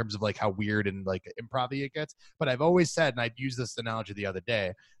 us in terms of like how weird and like improv-y it gets. But I've always said, and I'd use this analogy the other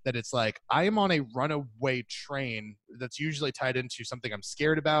day, that it's like I am on a runaway train that's usually tied into something I'm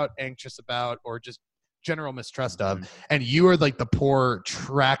scared about, anxious about, or just general mistrust of, and you are like the poor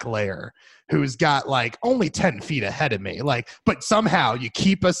track layer who's got like only 10 feet ahead of me, like, but somehow you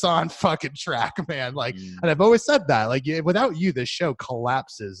keep us on fucking track, man. Like, and I've always said that, like, without you, this show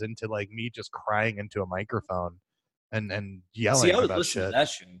collapses into like me just crying into a microphone and yelling about shit. To that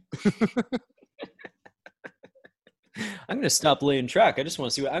show. I'm gonna stop laying track. I just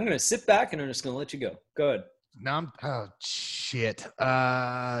want to see I'm gonna sit back and I'm just gonna let you go. Go ahead. No, oh shit.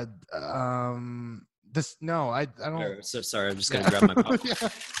 I don't. So sorry, I'm just gonna grab my popcorn. Yeah,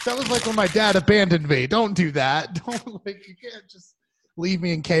 that was like when my dad abandoned me. Don't do that. Don't, like, you can't just. leave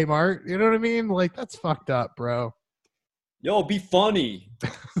me in Kmart. You know what I mean? Like, that's fucked up, bro. Yo, be funny.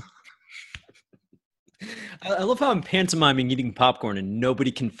 I love how I'm pantomiming eating popcorn and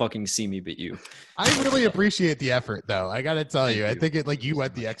nobody can fucking see me but you. I really appreciate the effort, though. I got to tell you, I think you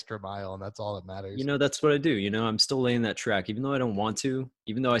went the extra mile, and that's all that matters. You know, that's what I do. You know, I'm still laying that track, even though I don't want to,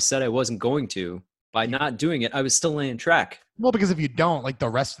 even though I said I wasn't going to. By not doing it, I was still laying track. Well, because if you don't, like the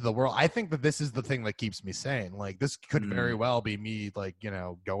rest of the world, I think that this is the thing that keeps me sane. Like, this could very well be me, like, you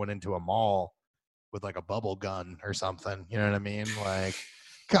know, going into a mall with like a bubble gun or something. You know what I mean? Like,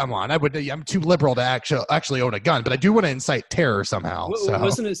 come on, I'm too liberal to actually own a gun, but I do want to incite terror somehow.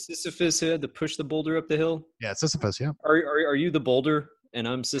 Wasn't it Sisyphus who had to push the boulder up the hill? Yeah, Sisyphus. Yeah. Are you the boulder and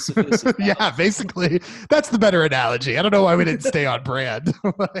I'm Sisyphus? Yeah, basically, that's the better analogy. I don't know why we didn't stay on brand.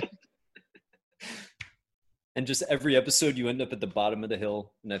 And just every episode, you end up at the bottom of the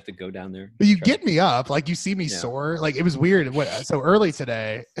hill and have to go down there. But you get me up, like you see me soar. Like it was weird. So early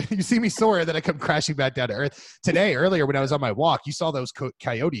today, you see me soar, and then I come crashing back down to earth. Today, earlier when I was on my walk, you saw those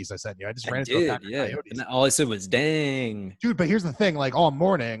coyotes I sent you. I just ran into a pack of coyotes. And all I said was, "Dang, dude!" But here's the thing: like all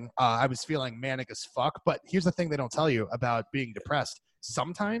morning, I was feeling manic as fuck. But here's the thing they don't tell you about being depressed.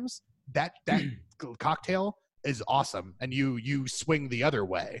 Sometimes that cocktail is awesome, and you swing the other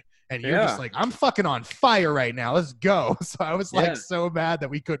way. And you're just like, I'm fucking on fire right now. Let's go. So I was like so mad that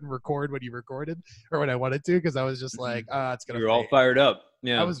we couldn't record when you recorded or when I wanted to, because I was just like, it's going to. You're all fired up.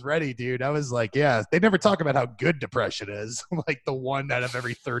 Yeah. I was ready, dude. I was like, yeah. They never talk about how good depression is. Like the 1 out of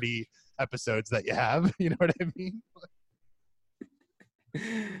every 30 episodes that you have. You know what I mean?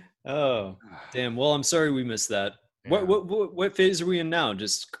 Oh, damn. Well, I'm sorry we missed that. Yeah. What phase are we in now?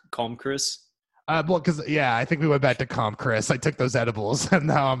 Just calm Chris? Well, because I think we went back to calm Chris. I took those edibles, and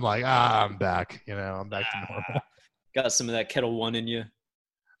now I'm like, I'm back. You know, I'm back to normal. Got some of that Ketel One in you.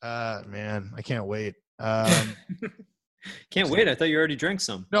 Man, I can't wait. Can't wait. I thought you already drank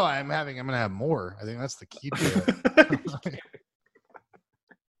some. No, I'm gonna have more. I think that's the key to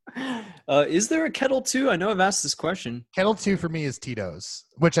it. Is there a Ketel 2? I know I've asked this question. Ketel 2 for me is Tito's,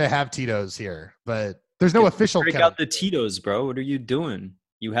 which I have Tito's here, but there's no official. Break out the Tito's, bro. What are you doing?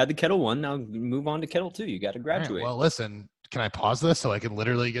 You had the Ketel 1. Now move on to Ketel 2. You got to graduate. Right, well, listen. Can I pause this so I can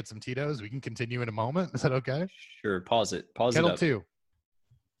literally get some Tito's? We can continue in a moment. Is that okay? Sure. Pause it. Ketel 2.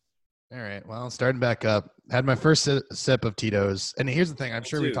 All right. Well, starting back up. Had my first sip of Tito's. And here's the thing. I'm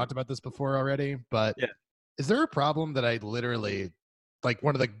sure we talked about this before already, but is there a problem that I literally, like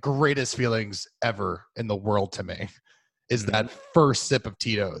one of the greatest feelings ever in the world to me is that first sip of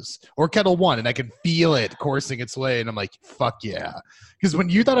Tito's or Ketel One, and I can feel it coursing its way, and I'm like, fuck yeah. Because when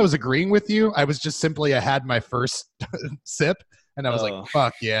you thought I was agreeing with you, I was just simply, I had my first sip, and I was like,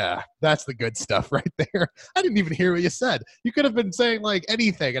 fuck yeah, that's the good stuff right there. I didn't even hear what you said. You could have been saying like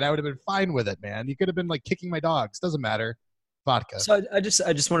anything, and I would have been fine with it, man. You could have been like kicking my dogs. Doesn't matter. Vodka. So I just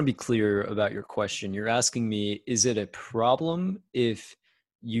want to be clear about your question. You're asking me, is it a problem if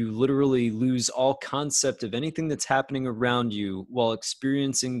you literally lose all concept of anything that's happening around you while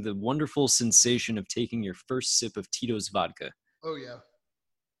experiencing the wonderful sensation of taking your first sip of Tito's vodka? Oh, yeah.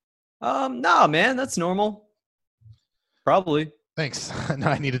 Nah, man, that's normal. Probably. Thanks. No,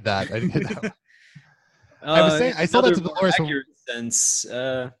 I needed that. I saw that to Dolores. Sense.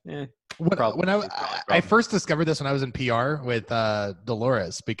 When I first discovered this when I was in PR with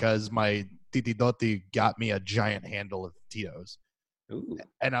Dolores, because my Titi Doti got me a giant handle of Tito's. Ooh.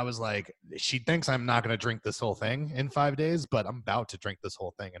 And I was like, she thinks I'm not going to drink this whole thing in 5 days, but I'm about to drink this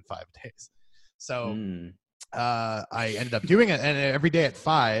whole thing in 5 days. So I ended up doing it. And every day at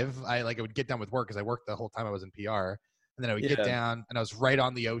 5, I would get done with work because I worked the whole time I was in PR. And then I would get down, and I was right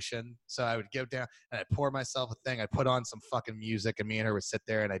on the ocean. So I would go down, and I'd pour myself a thing. I'd put on some fucking music, and me and her would sit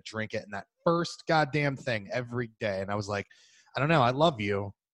there, and I'd drink it. And that first goddamn thing every day. And I was like, I don't know. I love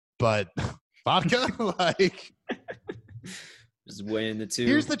you, but vodka? Like... Just weighing the two.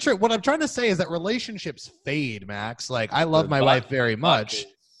 Here's the trick. What I'm trying to say is that relationships fade, Max. Like, I love my wife very much.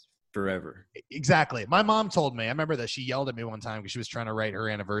 Forever. Exactly. My mom told me, I remember that she yelled at me one time because she was trying to write her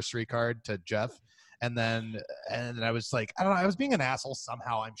anniversary card to Jeff. And then I was like, I don't know, I was being an asshole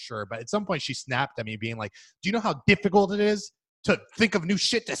somehow, I'm sure. But at some point she snapped at me being like, do you know how difficult it is to think of new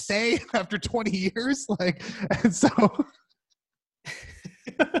shit to say after 20 years? Like, and so...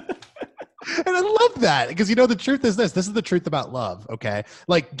 And I love that because, you know, the truth is this is the truth about love. Okay.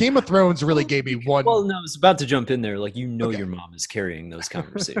 Like Game of Thrones really gave me one. Well, no, I was about to jump in there. Like, you know, your mom is carrying those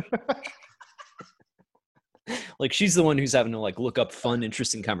conversations. Like, she's the one who's having to like look up fun,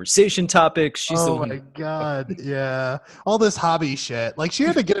 interesting conversation topics. She's the one. Oh my God. Yeah. All this hobby shit. Like, she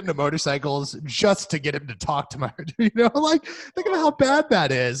had to get into motorcycles just to get him to talk to my, you know, like, think about how bad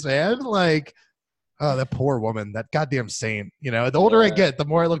that is, man. Like, Oh, that poor woman, that goddamn saint. You know, the older I get, the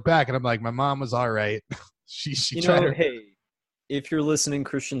more I look back and I'm like, my mom was all right. she tried her. Hey, if you're listening,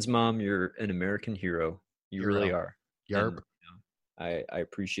 Christian's mom, you're an American hero. You Hero. really are. Yarp. And, I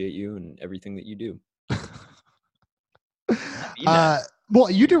appreciate you and everything that you do. Well,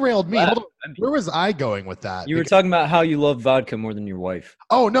 you derailed me. Hold on. Where was I going with that? You were talking about how you love vodka more than your wife.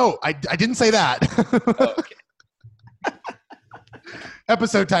 Oh, no, I didn't say that. Oh, okay.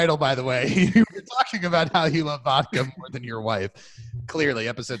 Episode title, by the way. You were talking about how you love vodka more than your wife. Clearly,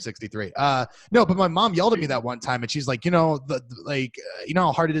 episode 63. No, but my mom yelled at me that one time, and she's like, you know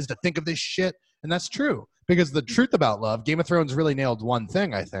how hard it is to think of this shit? And that's true. Because the truth about love, Game of Thrones really nailed one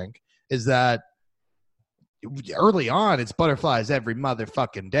thing, I think, is that early on, it's butterflies every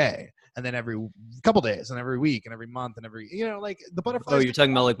motherfucking day. And then every couple days and every week and every month and every, like the butterflies. Oh, you're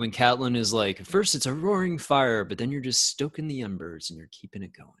talking about like when Catelyn is like, first it's a roaring fire, but then you're just stoking the embers and you're keeping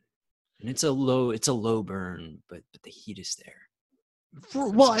it going. And it's a low burn, but the heat is there.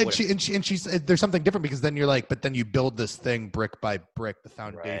 She's there's something different because then you're like, but then you build this thing brick by brick. The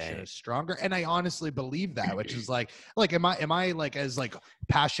foundation is stronger, and I honestly believe that. Which is like, am I like as like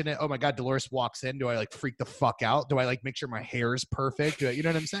passionate? Oh my God, Dolores walks in. Do I like freak the fuck out? Do I like make sure my hair is perfect? Do I, you know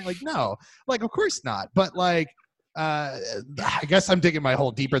what I'm saying? Like, no, like of course not. But like, I guess I'm digging my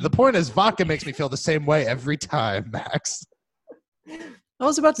hole deeper. The point is, vodka makes me feel the same way every time, Max. I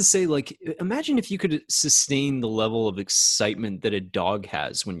was about to say, like, imagine if you could sustain the level of excitement that a dog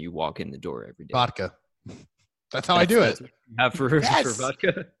has when you walk in the door every day. Vodka. That's how I do it. For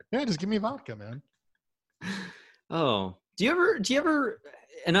vodka? Yeah, just give me vodka, man. Oh, do you ever?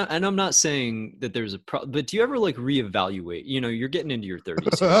 And I'm not saying that there's a problem, but do you ever like reevaluate? You're getting into your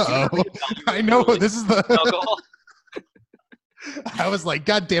 30s. I know this is the alcohol. I was like,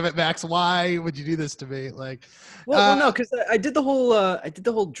 God damn it, Max! Why would you do this to me? Like, well, no, because I did the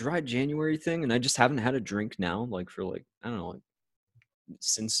whole dry January thing, and I just haven't had a drink now, like for like I don't know, like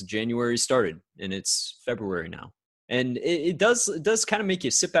since January started, and it's February now, and it does kind of make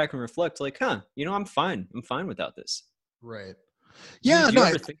you sit back and reflect, like, I'm fine without this. Right. Yeah. Do you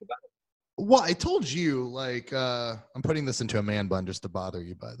ever think about it? Well, I told you, like, I'm putting this into a man bun just to bother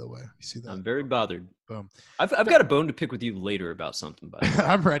you, by the way. You see that? I'm very bothered. Boom. I've got a bone to pick with you later about something, by the way.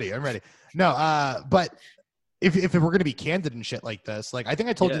 I'm ready. No, but if we're going to be candid and shit like this, like, I think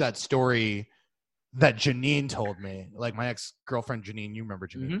I told you that story that Janine told me, like my ex-girlfriend, Janine, you remember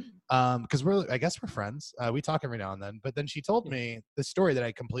Janine? Mm-hmm. Because I guess we're friends. We talk every now and then, but then she told me the story that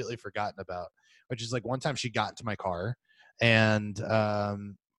I completely forgotten about, which is like one time she got into my car and,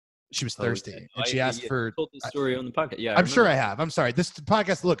 she was thirsty, and she asked for. Told the story on the podcast. Yeah, I'm sure I have. I'm sorry. This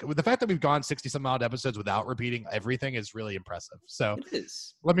podcast. Look, with the fact that we've gone 60 some odd episodes without repeating everything is really impressive. So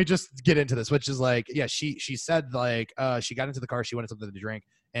let me just get into this, which is like, yeah, she said like she got into the car, she wanted something to drink,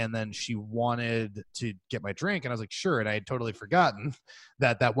 and then she wanted to get my drink, and I was like, sure, and I had totally forgotten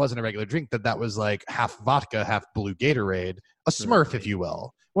that wasn't a regular drink. That was like half vodka, half blue Gatorade, a Smurf, if you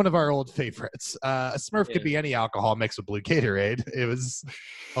will. One of our old favorites. A Smurf could be any alcohol mixed with blue Gatorade. It was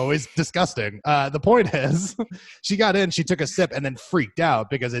always disgusting. The point is, she got in, she took a sip, and then freaked out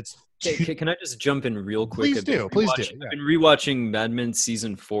because it's. Can I just jump in real quick? Please do. Yeah. I've been rewatching Mad Men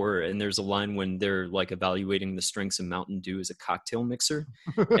season 4, and there's a line when they're like evaluating the strengths of Mountain Dew as a cocktail mixer,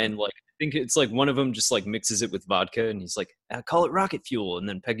 and like I think it's like one of them just like mixes it with vodka, and he's like, "Call it rocket fuel," and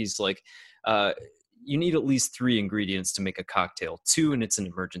then Peggy's like, you need at least 3 ingredients to make a cocktail. 2 and it's an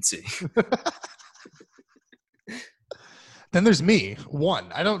emergency. Then there's me.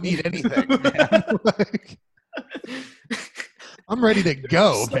 1. I don't need anything, man. I'm ready to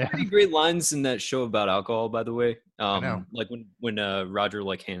go. So many great lines in that show about alcohol, by the way. Like when Roger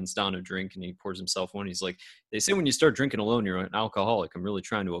like hands down a drink and he pours himself one, he's like, they say when you start drinking alone, you're an alcoholic. I'm really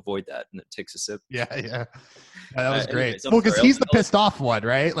trying to avoid that. And then takes a sip. Yeah. That was great. Well, because he's the pissed off one,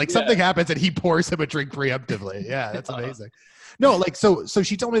 right? Like something happens and he pours him a drink preemptively. Yeah, that's amazing. No, like so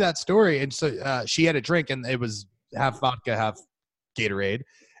she told me that story, and so she had a drink and it was half vodka, half Gatorade,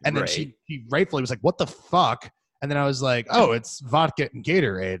 and then she rightfully was like, "What the fuck?" And then I was like, "Oh, it's vodka and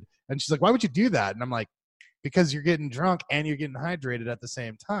Gatorade." And she's like, "Why would you do that?" And I'm like, "Because you're getting drunk and you're getting hydrated at the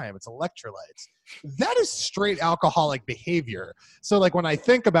same time. It's electrolytes." That is straight alcoholic behavior. So like when I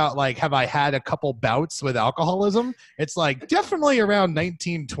think about like, have I had a couple bouts with alcoholism? It's like definitely around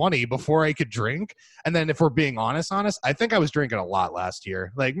 1920 before I could drink. And then if we're being honest, I think I was drinking a lot last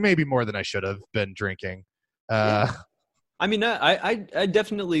year, like maybe more than I should have been drinking. I mean, I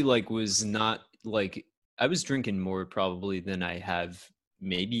definitely like was not like, I was drinking more probably than I have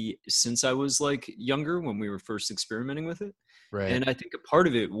maybe since I was like younger when we were first experimenting with it. Right. And I think a part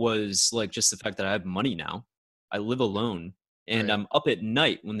of it was like just the fact that I have money now. I live alone. and Right. I'm up at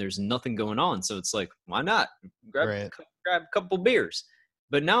night when there's nothing going on. So it's like, why not grab Right. grab a couple beers?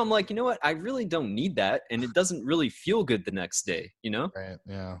 But now I'm like, you know what? I really don't need that, and it doesn't really feel good the next day. You know? Right.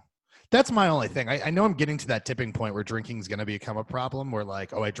 Yeah. That's my only thing. I know I'm getting to that tipping point where drinking is going to become a problem where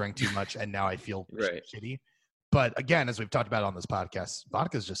like, oh, I drank too much and now I feel Right. shitty. But again, as we've talked about on this podcast,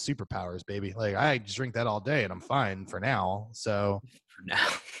 vodka is just superpowers, baby. Like I just drink that all day and I'm fine for now. So For now.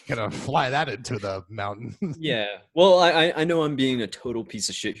 gonna fly that into the mountain. Yeah. Well, I know I'm being a total piece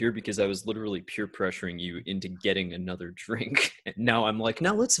of shit here because I was literally peer pressuring you into getting another drink. And now I'm like,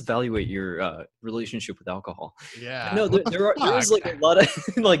 now let's evaluate your relationship with alcohol. Yeah. No, there is like a lot of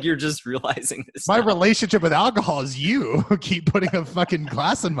like you're just realizing this. My now. relationship with alcohol is you who keep putting a fucking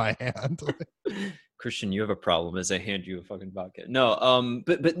glass in my hand. Christian, you have a problem as I hand you a fucking vodka. No,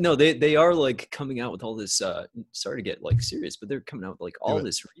 but no, they are like coming out with all this. Sorry to get like serious, but they're coming out with like all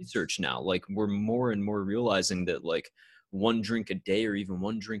this research now. Like we're more and more realizing that like one drink a day or even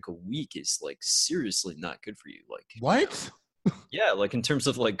one drink a week is like seriously not good for you. Like What? yeah, like in terms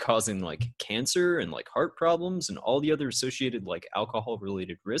of like causing like cancer and like heart problems and all the other associated like alcohol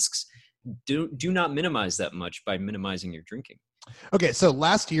related risks. Do not minimize that much by minimizing your drinking. Okay, so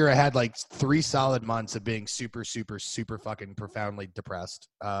last year I had like 3 solid months of being super, super, super fucking profoundly depressed.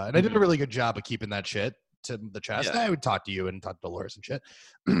 And I did a really good job of keeping that shit to the chest. Yeah. I would talk to you and talk to Dolores and shit.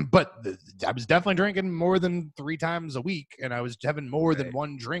 But I was definitely drinking more than 3 times a week. And I was having more than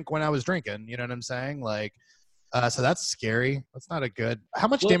one drink when I was drinking. You know what I'm saying? Like, so that's scary. That's not a good. How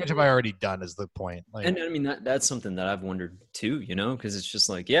much damage have I already done is the point. Like, and I mean, that's something that I've wondered too, you know, because it's just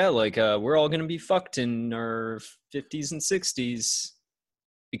like, yeah, like we're all going to be fucked in our 50s and 60s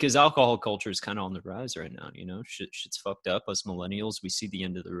because alcohol culture is kind of on the rise right now, you know, shit's fucked up. Us millennials, we see the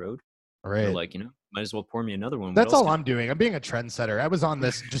end of the road. right. We're like, you know, might as well pour me another one. That's all I'm doing. I'm being a trendsetter. I was on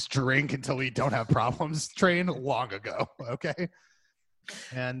this just drink until we don't have problems train long ago. Okay.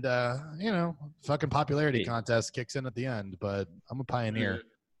 And, you know, fucking popularity contest kicks in at the end, but I'm a pioneer.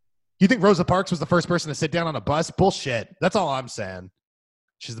 You think Rosa Parks was the first person to sit down on a bus? Bullshit. That's all I'm saying.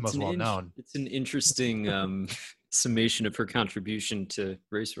 She's the most well-known. It's an interesting summation of her contribution to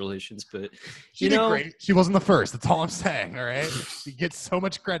race relations, but she did great. She wasn't the first. That's all I'm saying. All right. She gets so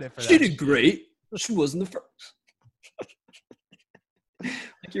much credit for that. She did great. She wasn't the first.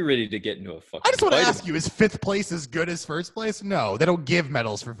 Like you're ready to get into a fucking. I just want to ask you: is 5th place as good as 1st place? No, they don't give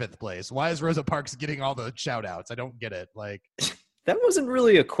medals for 5th place. Why is Rosa Parks getting all the shout outs? I don't get it. Like, that wasn't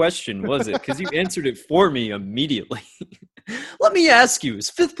really a question, was it? Because you answered it for me immediately. Let me ask you: is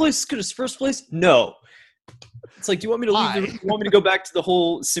 5th place as good as 1st place? No. It's like, do you want me to leave? You want me to go back to the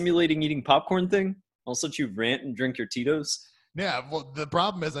whole simulating eating popcorn thing? I'll let you rant and drink your Tito's. Yeah, well, the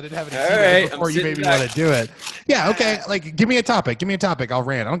problem is I didn't have any before you made me want to do it. Yeah, okay. Like, give me a topic. Give me a topic. I'll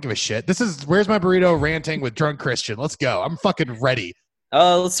rant. I don't give a shit. This is Where's My Burrito ranting with Drunk Christian. Let's go. I'm fucking ready.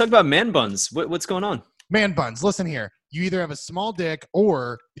 Let's talk about man buns. What's going on? Man buns. Listen here. You either have a small dick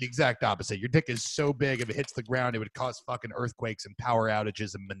or the exact opposite. Your dick is so big, if it hits the ground, it would cause fucking earthquakes and power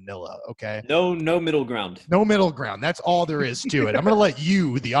outages in Manila, okay? No middle ground. No middle ground. That's all there is to it. I'm going to let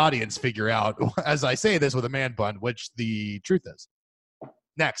you, the audience, figure out, as I say this with a man bun, which the truth is.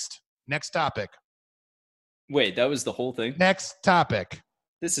 Next topic. Wait, that was the whole thing? Next topic.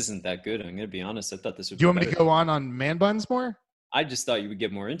 This isn't that good. I'm going to be honest. I thought this would Do you want me to go on man buns more? I just thought you would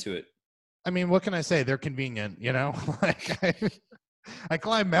get more into it. I mean, what can I say? They're convenient, you know? Like, I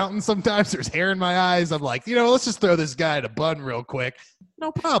climb mountains sometimes. There's hair in my eyes. I'm like, you know, let's just throw this guy in a bun real quick.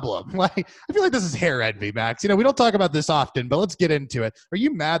 No problem. Like, I feel like this is hair envy, Max. You know, we don't talk about this often, but let's get into it. Are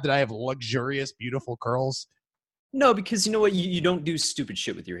you mad that I have luxurious, beautiful curls? No, because you know what? You don't do stupid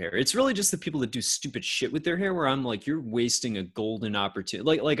shit with your hair. It's really just the people that do stupid shit with their hair where I'm like, you're wasting a golden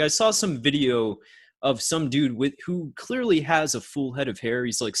opportunity. Like I saw some video of some dude who clearly has a full head of hair.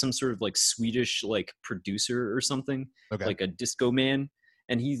 He's like some sort of like Swedish like producer or something, like a disco man.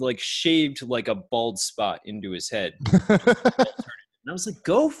 And he like shaved like a bald spot into his head. And I was like,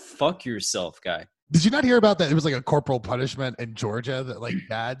 go fuck yourself, guy. Did you not hear about that? It was like a corporal punishment in Georgia that like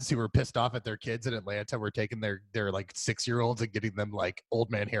dads who were pissed off at their kids in Atlanta were taking their like 6-year-olds and getting them like old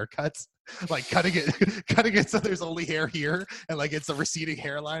man haircuts, like cutting it so there's only hair here and like it's a receding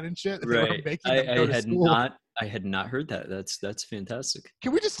hairline and shit. Right. I had not heard that. That's fantastic.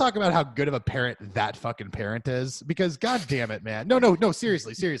 Can we just talk about how good of a parent that fucking parent is? Because god damn it, man. No,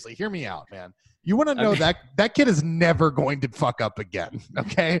 seriously, hear me out, man. You want to know that kid is never going to fuck up again,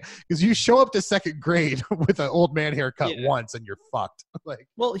 okay? Because you show up to 2nd grade with an old man haircut once and you're fucked. Like,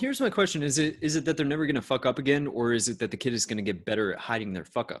 well, here's my question: is it that they're never going to fuck up again, or is it that the kid is going to get better at hiding their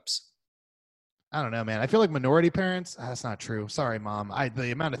fuck ups? I don't know, man. I feel like minority parents. That's not true. Sorry, mom.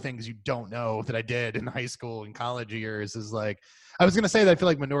 The amount of things you don't know that I did in high school and college years is like. I was gonna say that I feel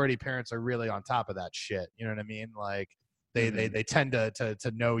like minority parents are really on top of that shit. You know what I mean? Like they tend to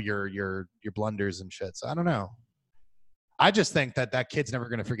know your blunders and shit. So I don't know. I just think that kid's never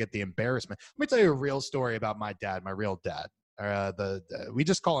gonna forget the embarrassment. Let me tell you a real story about my dad, my real dad. We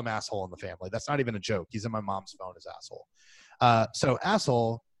just call him asshole in the family. That's not even a joke. He's in my mom's phone as asshole. So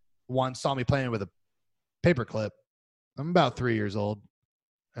asshole once saw me playing with a paperclip. I'm about 3 years old,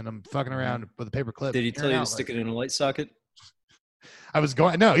 and I'm fucking around with a paperclip. Did he tell you to stick it in a light socket?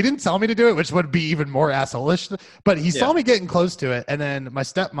 No, he didn't tell me to do it, which would be even more asshole-ish. But he saw me getting close to it, and then my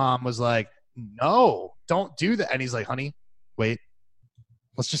stepmom was like, "No, don't do that." And he's like, "Honey, wait.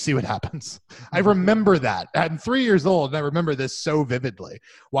 Let's just see what happens." I remember that. I'm 3 years old, and I remember this so vividly.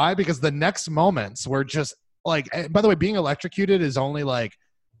 Why? Because the next moments were just like, by the way, being electrocuted is only like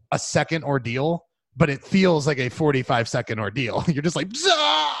a second ordeal, but it feels like a 45-second ordeal. You're just like,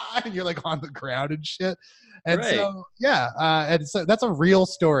 Zah! And you're like on the ground and shit. And so, and so that's a real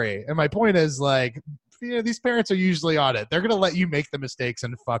story. And my point is like, these parents are usually on it. They're going to let you make the mistakes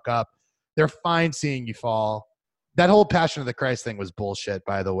and fuck up. They're fine seeing you fall. That whole Passion of the Christ thing was bullshit,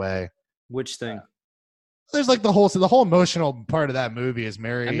 by the way. Which thing? There's like the whole emotional part of that movie is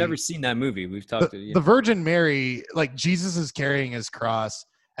Mary. I've never seen that movie. We've talked the Virgin Mary, like Jesus is carrying his cross,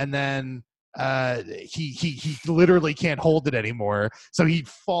 and then he literally can't hold it anymore, so he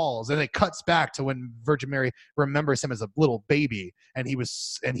falls, and it cuts back to when Virgin Mary remembers him as a little baby, and he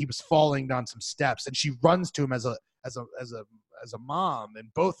was falling down some steps, and she runs to him as a mom in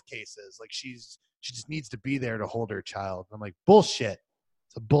both cases, like she just needs to be there to hold her child. I'm like, bullshit.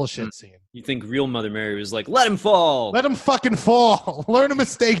 It's a bullshit scene. You think real Mother Mary was like, let him fall. Let him fucking fall. Learn a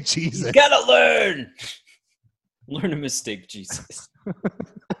mistake, Jesus. You gotta learn. Learn a mistake, Jesus.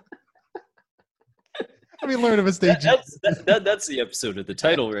 I mean, learn a mistake, Jesus. That's the episode of the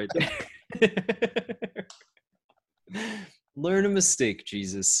title right there. Learn a mistake,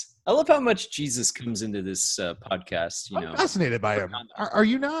 Jesus. I love how much Jesus comes into this podcast. I'm fascinated by him. Are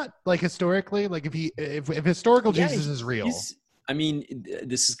you not? Like historically, like if historical Jesus is real. I mean,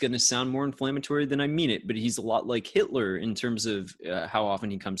 this is going to sound more inflammatory than I mean it, but he's a lot like Hitler in terms of how often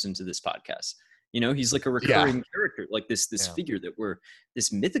he comes into this podcast. He's like a recurring character, like this figure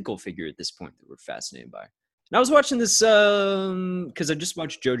this mythical figure at this point that we're fascinated by. And I was watching this because I just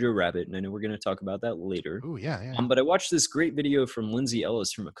watched Jojo Rabbit, and I know we're going to talk about that later. Oh, yeah. But I watched this great video from Lindsay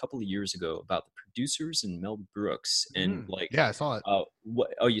Ellis from a couple of years ago about the producers and Mel Brooks, and I saw it.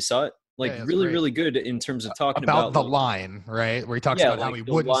 You saw it? Like really good in terms of talking about the line, right? Where he talks about how he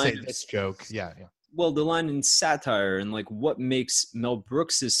wouldn't say this joke. Yeah. Well, the line in satire and like what makes Mel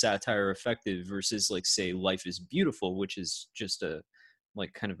Brooks's satire effective versus like say Life is Beautiful, which is just a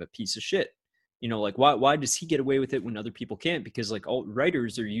like kind of a piece of shit. Like why does he get away with it when other people can't? Because like all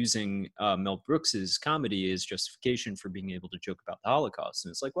writers are using Mel Brooks's comedy as justification for being able to joke about the Holocaust.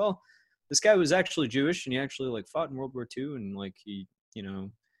 And it's like, well, this guy was actually Jewish and he actually like fought in World War II, and like he,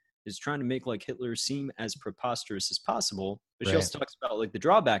 is trying to make like Hitler seem as preposterous as possible. But she also talks about like the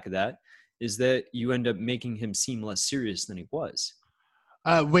drawback of that is that you end up making him seem less serious than he was.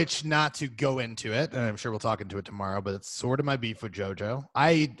 Which, not to go into it, and I'm sure we'll talk into it tomorrow, but it's sort of my beef with JoJo.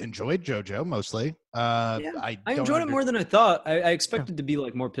 I enjoyed JoJo mostly. I enjoyed it more than I thought. I expected to be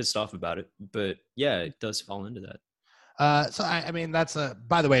like more pissed off about it, but yeah, it does fall into that. So I mean, that's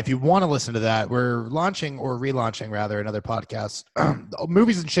by the way, if you want to listen to that, we're launching or relaunching rather another podcast.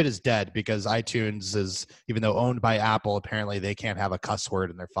 Movies and Shit is dead because iTunes is, even though owned by Apple, apparently they can't have a cuss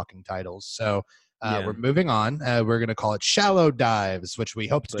word in their fucking titles. So we're moving on. We're going to call it Shallow Dives, which we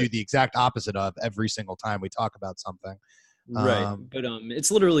hope to do the exact opposite of every single time we talk about something. Right. But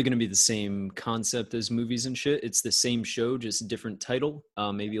it's literally going to be the same concept as Movies and Shit. It's the same show, just a different title.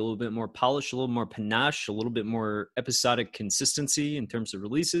 Maybe a little bit more polished, a little more panache, a little bit more episodic consistency in terms of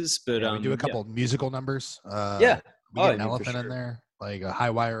releases. But we do a couple musical numbers. We get an elephant in there, like a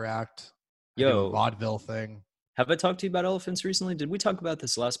high wire act. A vaudeville thing. Have I talked to you about elephants recently? Did we talk about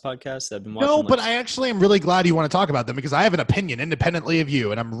this last podcast? I've been watching. No, but I actually am really glad you want to talk about them because I have an opinion independently of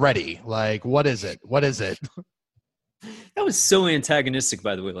you, and I'm ready. Like, what is it? What is it? That was so antagonistic,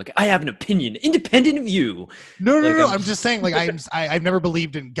 by the way. Like, I have an opinion independent of you. No. I'm just saying, like, I've never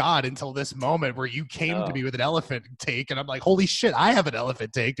believed in God until this moment where you came to me with an elephant take, and I'm like, holy shit, I have an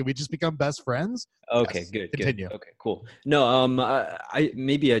elephant take. Did we just become best friends? Okay, yes, good. Continue. Good. Okay, cool. No, I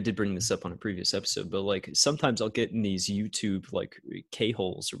maybe I did bring this up on a previous episode, but like sometimes I'll get in these YouTube like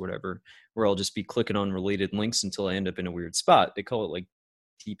K-holes or whatever, where I'll just be clicking on related links until I end up in a weird spot. They call it like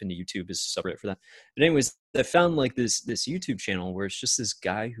deep into YouTube as a subreddit for that. But anyways, I found like this YouTube channel where it's just this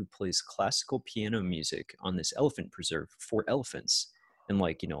guy who plays classical piano music on this elephant preserve for elephants. And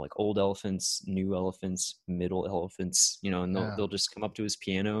like, you know, like old elephants, new elephants, middle elephants, you know, and they'll just come up to his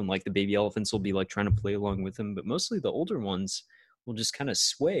piano, and like the baby elephants will be like trying to play along with him. But mostly the older ones will just kind of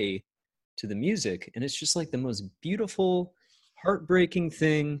sway to the music. And it's just like the most beautiful, heartbreaking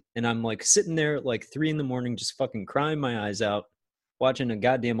thing. And I'm like sitting there at like 3 a.m, just fucking crying my eyes out, watching a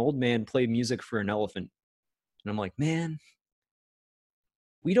goddamn old man play music for an elephant. And I'm like, man,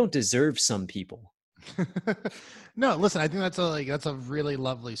 we don't deserve some people. No, listen, I think that's a really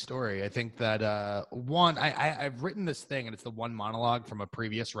lovely story. I think that I've written this thing, and it's the one monologue from a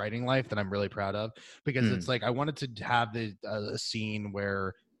previous writing life that I'm really proud of, because it's like I wanted to have a scene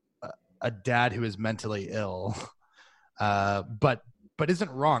where a dad who is mentally ill but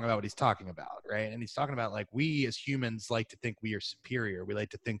isn't wrong about what he's talking about, right? And he's talking about like, we as humans like to think we are superior. We like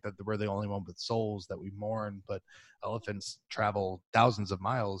to think that we're the only one with souls, that we mourn, but elephants travel thousands of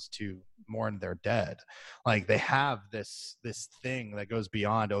miles to mourn their dead. Like, they have this thing that goes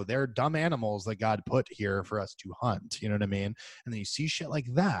beyond, oh, they're dumb animals that God put here for us to hunt. You know what I mean? And then you see shit like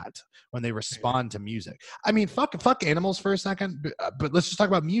that when they respond to music. I mean, fuck animals for a second, but let's just talk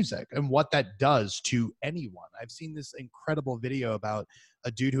about music and what that does to anyone. I've seen this incredible video about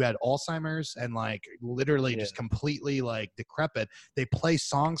a dude who had Alzheimer's and like literally just completely like decrepit. They play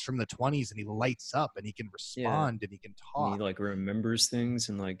songs from the 1920s and he lights up and he can respond and he can talk. And he like remembers things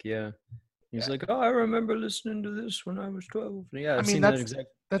and like, he's like, oh, I remember listening to this when I was 12. Yeah, I mean,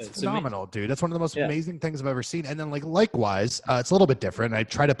 that's phenomenal, dude. That's one of the most amazing things I've ever seen. And then like likewise, it's a little bit different. I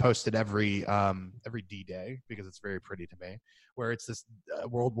try to post it every D-Day because it's very pretty to me, where it's this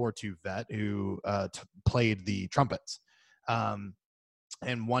World War II vet who played the trumpets.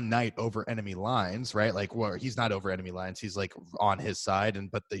 And one night over enemy lines, right? Like, where he's not over enemy lines, he's like on his side,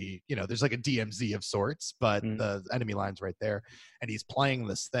 but there's like a DMZ of sorts, but the enemy line's right there, and he's playing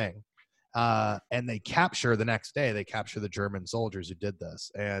this thing. And they capture the next day, the German soldiers who did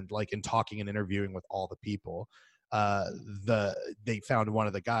this. And like in talking and interviewing with all the people, they found one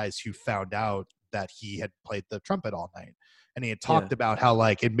of the guys who found out that he had played the trumpet all night. And he had talked about how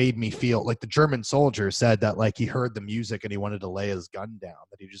like it made me feel like the German soldier said that like he heard the music and he wanted to lay his gun down,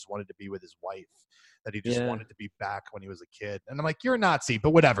 that he just wanted to be with his wife, that he just wanted to be back when he was a kid. And I'm like, you're a Nazi, but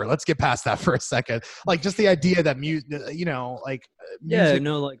whatever. Let's get past that for a second. Like just the idea that music like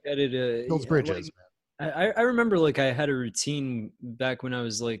builds bridges. Like, I remember like I had a routine back when I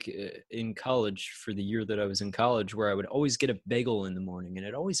was like in college, for the year that I was in college, where I would always get a bagel in the morning, and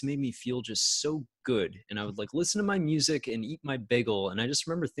it always made me feel just so good. And I would like listen to my music and eat my bagel. And I just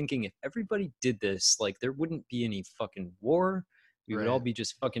remember thinking, if everybody did this, like there wouldn't be any fucking war. We would all be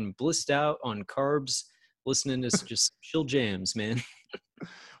just fucking blissed out on carbs, listening to just chill jams, man.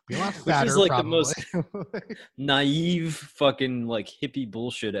 Which is like the most naive fucking like hippie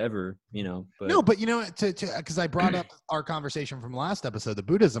bullshit ever, But no, but because I brought up our conversation from last episode, the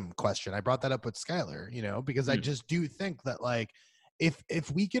Buddhism question. I brought that up with Skylar, because I just do think that like if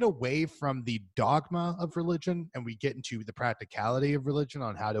we get away from the dogma of religion and we get into the practicality of religion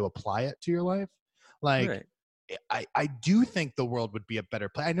on how to apply it to your life, like I do think the world would be a better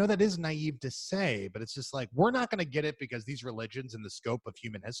place. I know that is naive to say, but it's just like, we're not going to get it because these religions in the scope of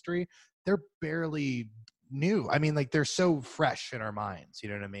human history, they're barely new. I mean, like they're so fresh in our minds. You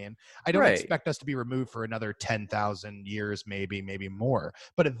know what I mean? I don't expect us to be removed for another 10,000 years, maybe more,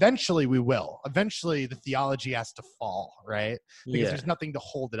 but eventually we will. Eventually the theology has to fall, right? Because there's nothing to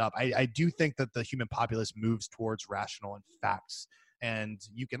hold it up. I do think that the human populace moves towards rational and facts. And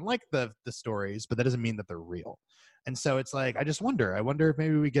you can like the stories, but that doesn't mean that they're real. And so it's like, I wonder if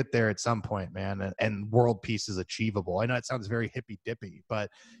maybe we get there at some point, man, and world peace is achievable. I know it sounds very hippy dippy, but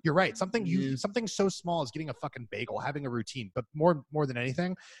you're right. Something so small as getting a fucking bagel, having a routine, but more than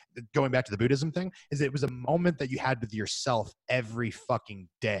anything, going back to the Buddhism thing, is it was a moment that you had with yourself every fucking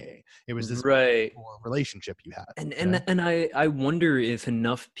day. It was this relationship you had. And I wonder if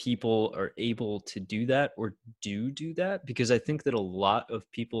enough people are able to do that or do that, because I think that a lot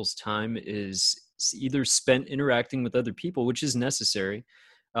of people's time is either spent interacting with other people, which is necessary,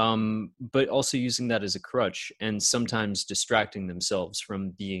 but also using that as a crutch and sometimes distracting themselves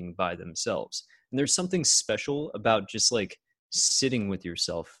from being by themselves. And there's something special about just like sitting with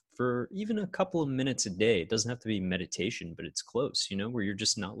yourself for even a couple of minutes a day. It doesn't have to be meditation, but it's close, where you're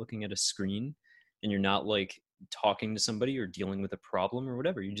just not looking at a screen and you're not like talking to somebody or dealing with a problem or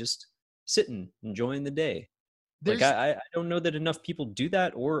whatever. You're just sitting, enjoying the day. Like I don't know that enough people do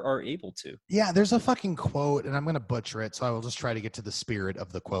that or are able to. Yeah, there's a fucking quote, and I'm going to butcher it, so I will just try to get to the spirit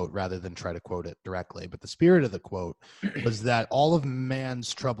of the quote rather than try to quote it directly. But the spirit of the quote was that all of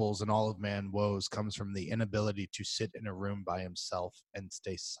man's troubles and all of man's woes comes from the inability to sit in a room by himself and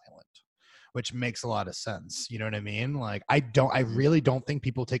stay silent, which makes a lot of sense. You know what I mean? Like, I really don't think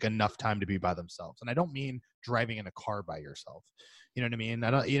people take enough time to be by themselves. And I don't mean driving in a car by yourself. You know what I mean?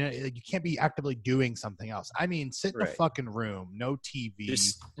 I don't, you can't be actively doing something else. I mean, sit in a fucking room, no TV,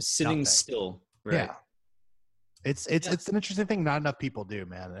 just sitting nothing. Still. Right. Yeah. It's an interesting thing not enough people do,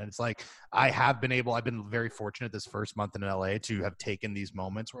 man. And it's like, I've been very fortunate this first month in LA to have taken these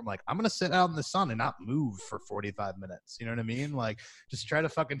moments where I'm like, I'm going to sit out in the sun and not move for 45 minutes. You know what I mean? Like, just try to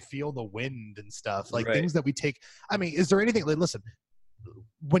fucking feel the wind and stuff, like things that we take. I mean, is there anything, like, listen,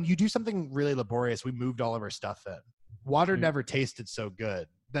 when you do something really laborious, we moved all of our stuff in. Water never tasted so good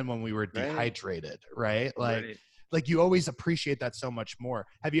than when we were dehydrated, right? Like you always appreciate that so much more.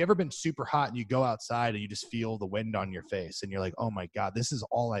 Have you ever been super hot and you go outside and you just feel the wind on your face and you're like, oh my God, this is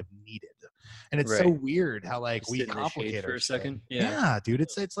all I've needed. And it's so weird how like we complicate for a second. Yeah, dude.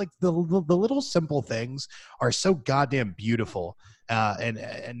 It's like the little simple things are so goddamn beautiful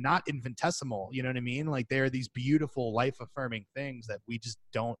and not infinitesimal. You know what I mean? Like they are these beautiful life affirming things that we just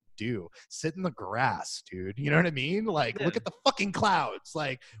don't do. Sit in the grass, dude. You know what I mean? Like look at the fucking clouds.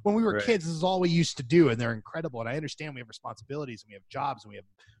 Like when we were kids, this is all we used to do, and they're incredible. And I understand we have responsibilities and we have jobs and we have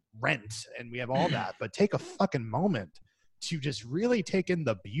rent and we have all that, but take a fucking moment to just really take in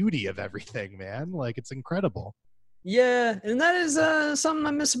the beauty of everything, man. Like it's incredible. Yeah, and that is something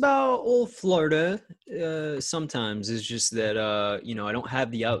I miss about old Florida. Sometimes is just that I don't have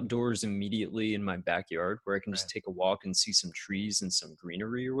the outdoors immediately in my backyard where I can just take a walk and see some trees and some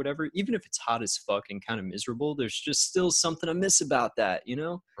greenery or whatever. Even if it's hot as fuck and kind of miserable, there's just still something I miss about that, you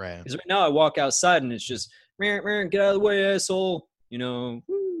know? Right. Because right now I walk outside and it's just, get out of the way, asshole. You know.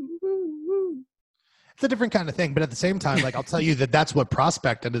 It's a different kind of thing, but at the same time, like I'll tell you that's what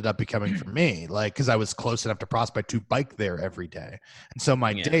Prospect ended up becoming for me, like because I was close enough to Prospect to bike there every day. And so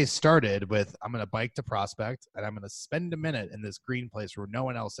my day started with, I'm going to bike to Prospect and I'm going to spend a minute in this green place where no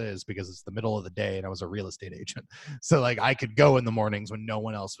one else is because it's the middle of the day and I was a real estate agent. So like I could go in the mornings when no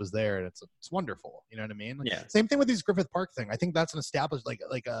one else was there, and it's wonderful. You know what I mean? Like, same thing with these Griffith Park thing. I think that's an established like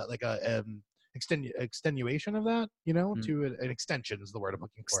a extenuation of that, you know, to an extension is the word I'm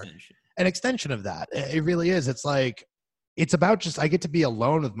looking for. An extension of that. It really is. It's like, it's about just, I get to be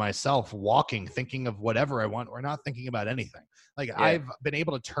alone with myself, walking, thinking of whatever I want, or not thinking about anything. Like I've been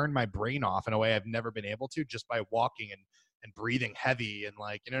able to turn my brain off in a way I've never been able to just by walking and breathing heavy. And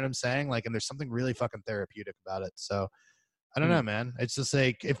like, you know what I'm saying? Like, and there's something really fucking therapeutic about it. So I don't know, man. It's just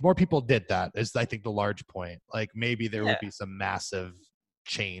like, if more people did that is, I think, the large point. Like maybe there would be some massive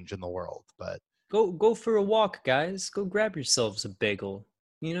change in the world. But go for a walk, guys. Go grab yourselves a bagel,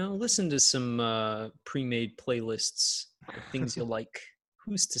 you know, listen to some pre-made playlists of things you like.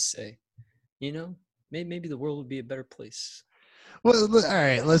 Who's to say, you know, maybe the world would be a better place. Well, all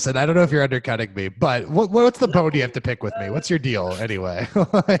right, listen, I don't know if you're undercutting me, but what's the bone you have to pick with me? What's your deal anyway?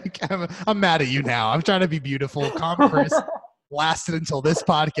 Like I'm mad at you now. I'm trying to be beautiful. Calm Chris lasted until this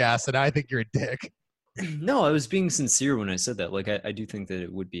podcast, and I think you're a dick. No, I was being sincere when I said that. Like, I do think that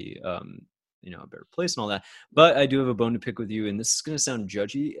it would be, a better place and all that. But I do have a bone to pick with you, and this is going to sound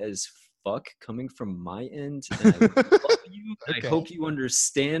judgy as fuck coming from my end. And I love you. I hope you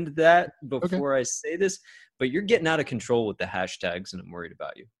understand that before I say this. But you're getting out of control with the hashtags, and I'm worried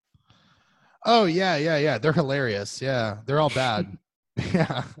about you. Oh, yeah. They're hilarious. Yeah, they're all bad.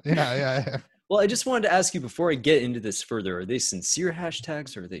 Yeah. Well, I just wanted to ask you before I get into this further, are they sincere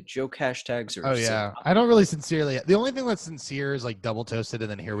hashtags or are they joke hashtags? Or I don't really sincerely. The only thing that's sincere is like double toasted and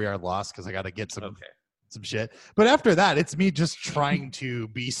then here we are lost because I got to get some shit. But after that, it's me just trying to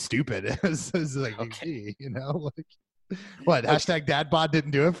be stupid as like, you know, like what? Hashtag Dadbod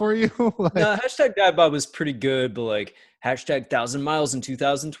didn't do it for you? Like, no, hashtag Dadbod was pretty good, but like hashtag 1,000 miles in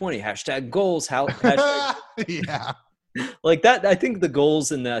 2020, hashtag goals, hashtag yeah. Like that, I think the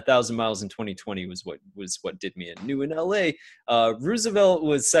goals in that 1,000 miles in 2020 was what did me in. New in LA. Roosevelt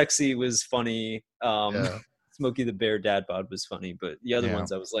was sexy, was funny. Smokey the Bear Dadbod was funny, but the other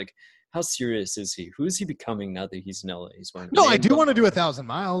ones I was like, how serious is he? Who is he becoming now that he's in LA? He's wearing I do want to do 1,000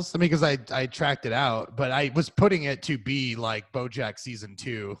 miles. I mean, because I tracked it out, but I was putting it to be like BoJack season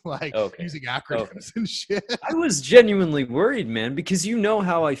 2, like using acronyms and shit. I was genuinely worried, man, because you know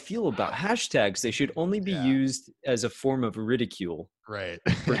how I feel about hashtags. They should only be used as a form of ridicule, right?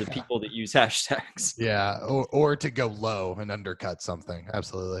 For the people that use hashtags. Yeah, or to go low and undercut something.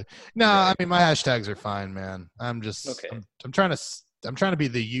 Absolutely. No, I mean my hashtags are fine, man. I'm just I'm trying to I'm trying to be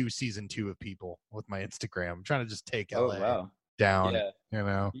the You season 2 of people with my Instagram. I'm trying to just take LA down. Yeah. You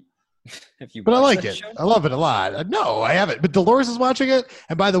know. Have you But I like watched that it. show? I love it a lot. No, I haven't. But Dolores is watching it,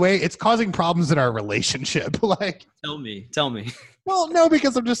 and by the way, it's causing problems in our relationship. Like, Tell me. well, no,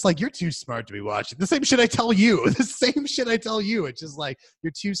 because I'm just like, you're too smart to be watching the same shit I tell you. The same shit I tell you. It's just like,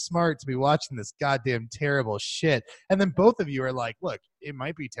 you're too smart to be watching this goddamn terrible shit. And then both of you are like, look, it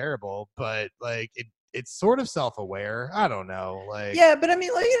might be terrible, but like it's sort of self-aware. I don't know. Like, Yeah, but I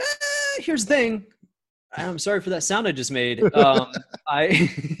mean, like, here's the thing. I'm sorry for that sound I just made.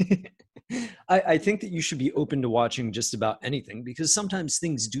 I think that you should be open to watching just about anything because sometimes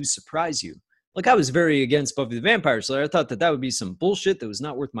things do surprise you. Like I was very against Buffy the Vampire Slayer. I thought that would be some bullshit that was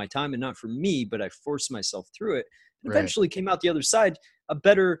not worth my time and not for me, but I forced myself through it. And eventually came out the other side a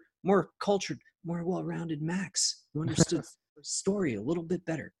better, more cultured, more well-rounded Max who understood the story a little bit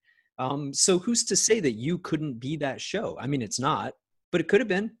better. So who's to say that you couldn't be that show? I mean, it's not, but it could have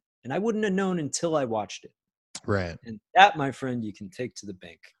been. And I wouldn't have known until I watched it. Right. And that, my friend, you can take to the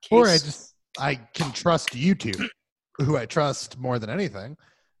bank. Or I can trust you two, who I trust more than anything.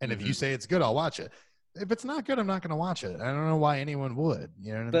 And if you say it's good, I'll watch it. If it's not good, I'm not going to watch it. I don't know why anyone would.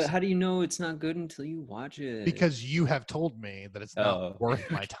 You know what I'm saying? How do you know it's not good until you watch it? Because you have told me that it's not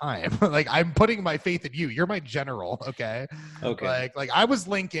worth my time. Like I'm putting my faith in you. You're my general, okay? Okay. Like I was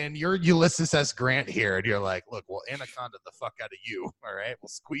Lincoln. You're Ulysses S. Grant here, and you're like, look, we'll anaconda the fuck out of you. All right, we'll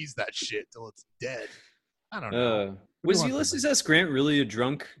squeeze that shit till it's dead. I don't know. Was Ulysses S. Grant really a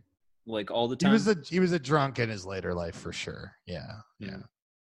drunk, like all the time? He was a drunk in his later life for sure. Yeah.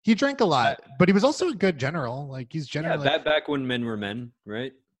 He drank a lot, but he was also a good general. Like he's generally back when men were men,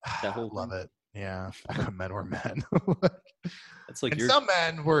 right? That whole love it. Yeah, back when men were men. That's like some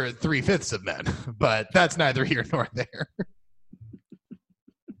men were 3/5 of men, but that's neither here nor there.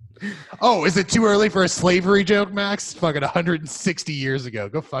 Oh, is it too early for a slavery joke, Max? Fucking 160 years ago.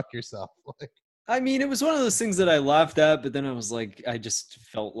 Go fuck yourself. I mean, it was one of those things that I laughed at, but then I was like, I just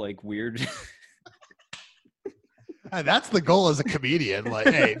felt like weird. That's the goal as a comedian. Like,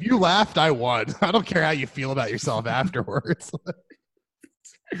 hey, if you laughed, I won. I don't care how you feel about yourself afterwards.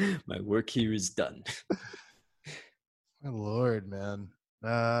 My work here is done. My Lord, man.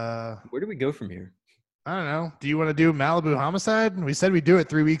 Where do we go from here? I don't know. Do you want to do Malibu Homicide? We said we'd do it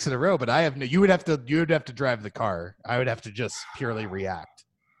 3 weeks in a row, but you would have to drive the car. I would have to just purely react.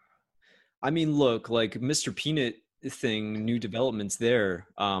 I mean, look, like Mr. Peanut thing, new developments there.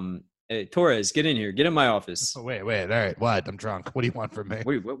 Hey, Torres, get in here. Get in my office. Oh, wait. All right. What? I'm drunk. What do you want from me?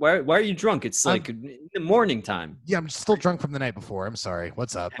 Wait, why are you drunk? It's like in the morning time. Yeah, I'm still drunk from the night before. I'm sorry.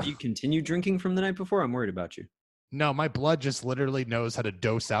 What's up? Have you continued drinking from the night before? I'm worried about you. No, my blood just literally knows how to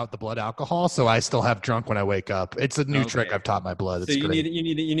dose out the blood alcohol, so I still have drunk when I wake up. It's a new trick I've taught my blood. So you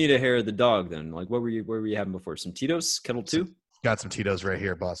need a hair of the dog then. Like what were you having before? Some Tito's, Kettle 2? Got some Tito's right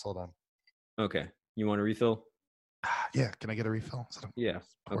here, boss. Hold on. Okay. You want a refill? Yeah, can I get a refill? Yeah.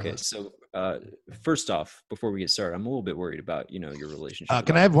 Okay. So first off, before we get started, I'm a little bit worried about your relationship.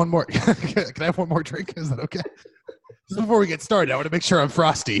 Can I have one more? Can I have one more drink? Is that okay? Just before we get started, I want to make sure I'm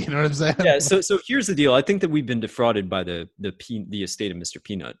frosty. You know what I'm saying? Yeah. So here's the deal. I think that we've been defrauded by the estate of Mr.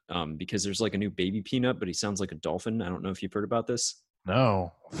 Peanut, because there's like a new baby Peanut, but he sounds like a dolphin. I don't know if you've heard about this.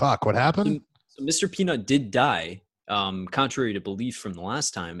 No. Fuck. What happened? So Mr. Peanut did die. Contrary to belief from the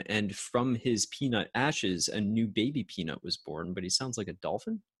last time, and from his peanut ashes, a new baby peanut was born, but he sounds like a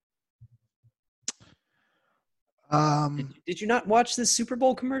dolphin. Did you not watch this Super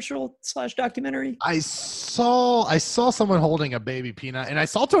Bowl commercial / documentary? I saw someone holding a baby peanut, and I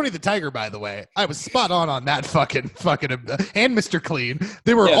saw Tony the Tiger, by the way. I was spot on that fucking, and Mr. Clean.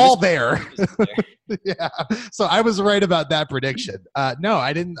 They were all there. Yeah. So I was right about that prediction. No,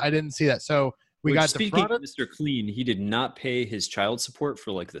 I didn't see that. So speaking of Mr. Clean, he did not pay his child support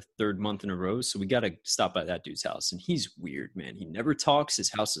for like the third month in a row. So we got to stop by that dude's house. And he's weird, man. He never talks.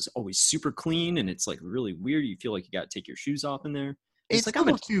 His house is always super clean. And it's like really weird. You feel like you got to take your shoes off in there. It's like, I'm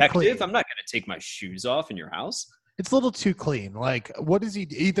a detective. I'm not going to take my shoes off in your house. It's a little too clean. Like, what is he?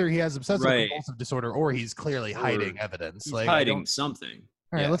 Either he has obsessive compulsive disorder or he's clearly hiding evidence. He's hiding something.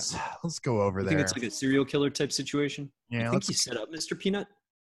 All right, let's go over there. I think it's like a serial killer type situation. Yeah, I think he set up Mr. Peanut.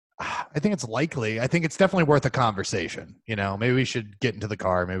 I think it's likely. I think it's definitely worth a conversation. Maybe we should get into the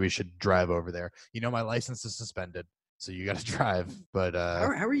car. Maybe we should drive over there. My license is suspended, so you got to drive. But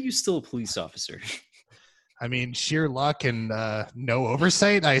how are you still a police officer? I mean, sheer luck and no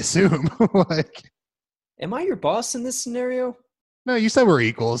oversight, I assume. Am I your boss in this scenario? No, you said we're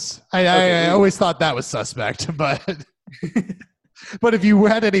equals. I always thought that was suspect, but but if you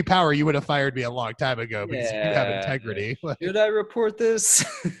had any power, you would have fired me a long time ago because you have integrity. Should I report this?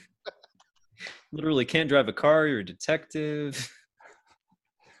 Literally can't drive a car. You're a detective.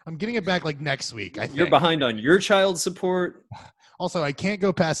 I'm getting it back like next week. I think. You're behind on your child support. Also, I can't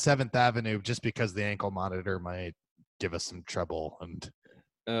go past 7th Avenue just because the ankle monitor might give us some trouble. And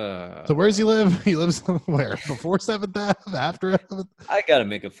so where does he live? He lives where? Before 7th Ave? After 7th? I got to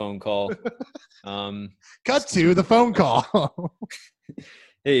make a phone call. Cut to the phone call.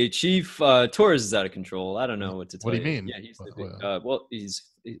 Hey, Chief, Torres is out of control. I don't know what to tell you. What do you mean? Yeah, he's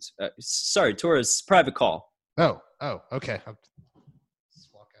sorry, Torres, private call. Oh, okay. I'll just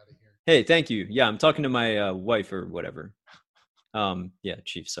walk out of here. Hey, thank you. Yeah, I'm talking to my wife or whatever. Yeah,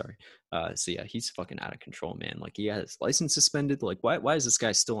 Chief, sorry. So yeah, he's fucking out of control, man. Like he has his license suspended. Like why is this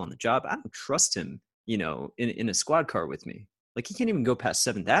guy still on the job? I don't trust him, in a squad car with me. Like he can't even go past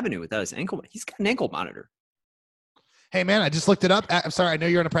 7th Avenue without his ankle. He's got an ankle monitor. Hey man, I just looked it up. I'm sorry, I know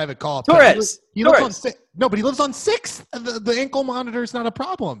you're on a private call. Torres. He lives on no, but he lives on 6th. The ankle monitor is not a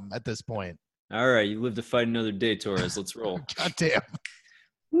problem at this point. All right, you live to fight another day, Torres. Let's roll. God damn.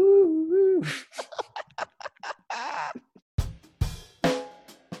 Woo, woo.